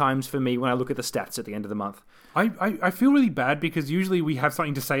happy times for me when I look at the stats at the end of the month. I feel really bad because usually we have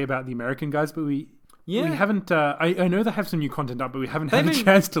something to say about the American guys, but we haven't. I know they have some new content up, but we haven't had a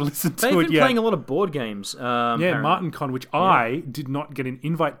chance to listen to it yet. They've been playing a lot of board games. Martin Con, which I did not get an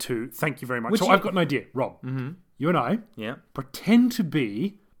invite to. Thank you very much. I've got an idea, Rob. Mm-hmm. You and I pretend to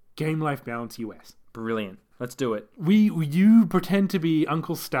be Game Life Balance US. Brilliant. Let's do it. You pretend to be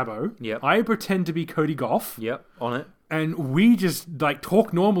Uncle Stabbo. Yep. I pretend to be Cody Goff. Yep, on it. And we just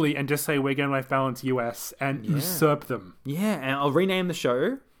talk normally and just say we're Game Life Balance US and usurp them. Yeah, and I'll rename the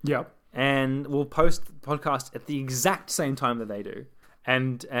show. Yep. And we'll post the podcast at the exact same time that they do.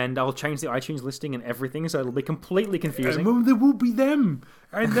 And I'll change the iTunes listing and everything, so it'll be completely confusing. And there will be them,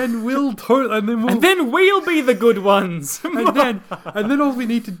 and then we'll and then we'll be the good ones. and then all we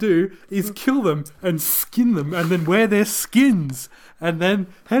need to do is kill them and skin them, and then wear their skins. And then,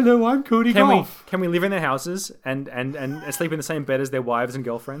 hello, I'm Cody Goff. Can we live in their houses and sleep in the same bed as their wives and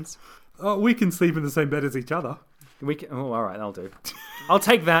girlfriends? Oh, we can sleep in the same bed as each other. We can. Oh, all right, that'll do. I'll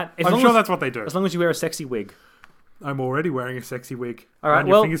take that. I'm sure that's what they do. As long as you wear a sexy wig. I'm already wearing a sexy wig. All right, Run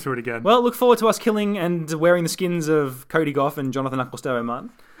your fingers through it again. Well, look forward to us killing and wearing the skins of Cody Goff and Jonathan Knuckles Martin.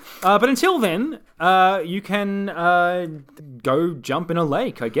 But until then, you can go jump in a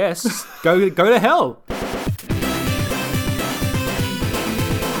lake, I guess. Go to hell.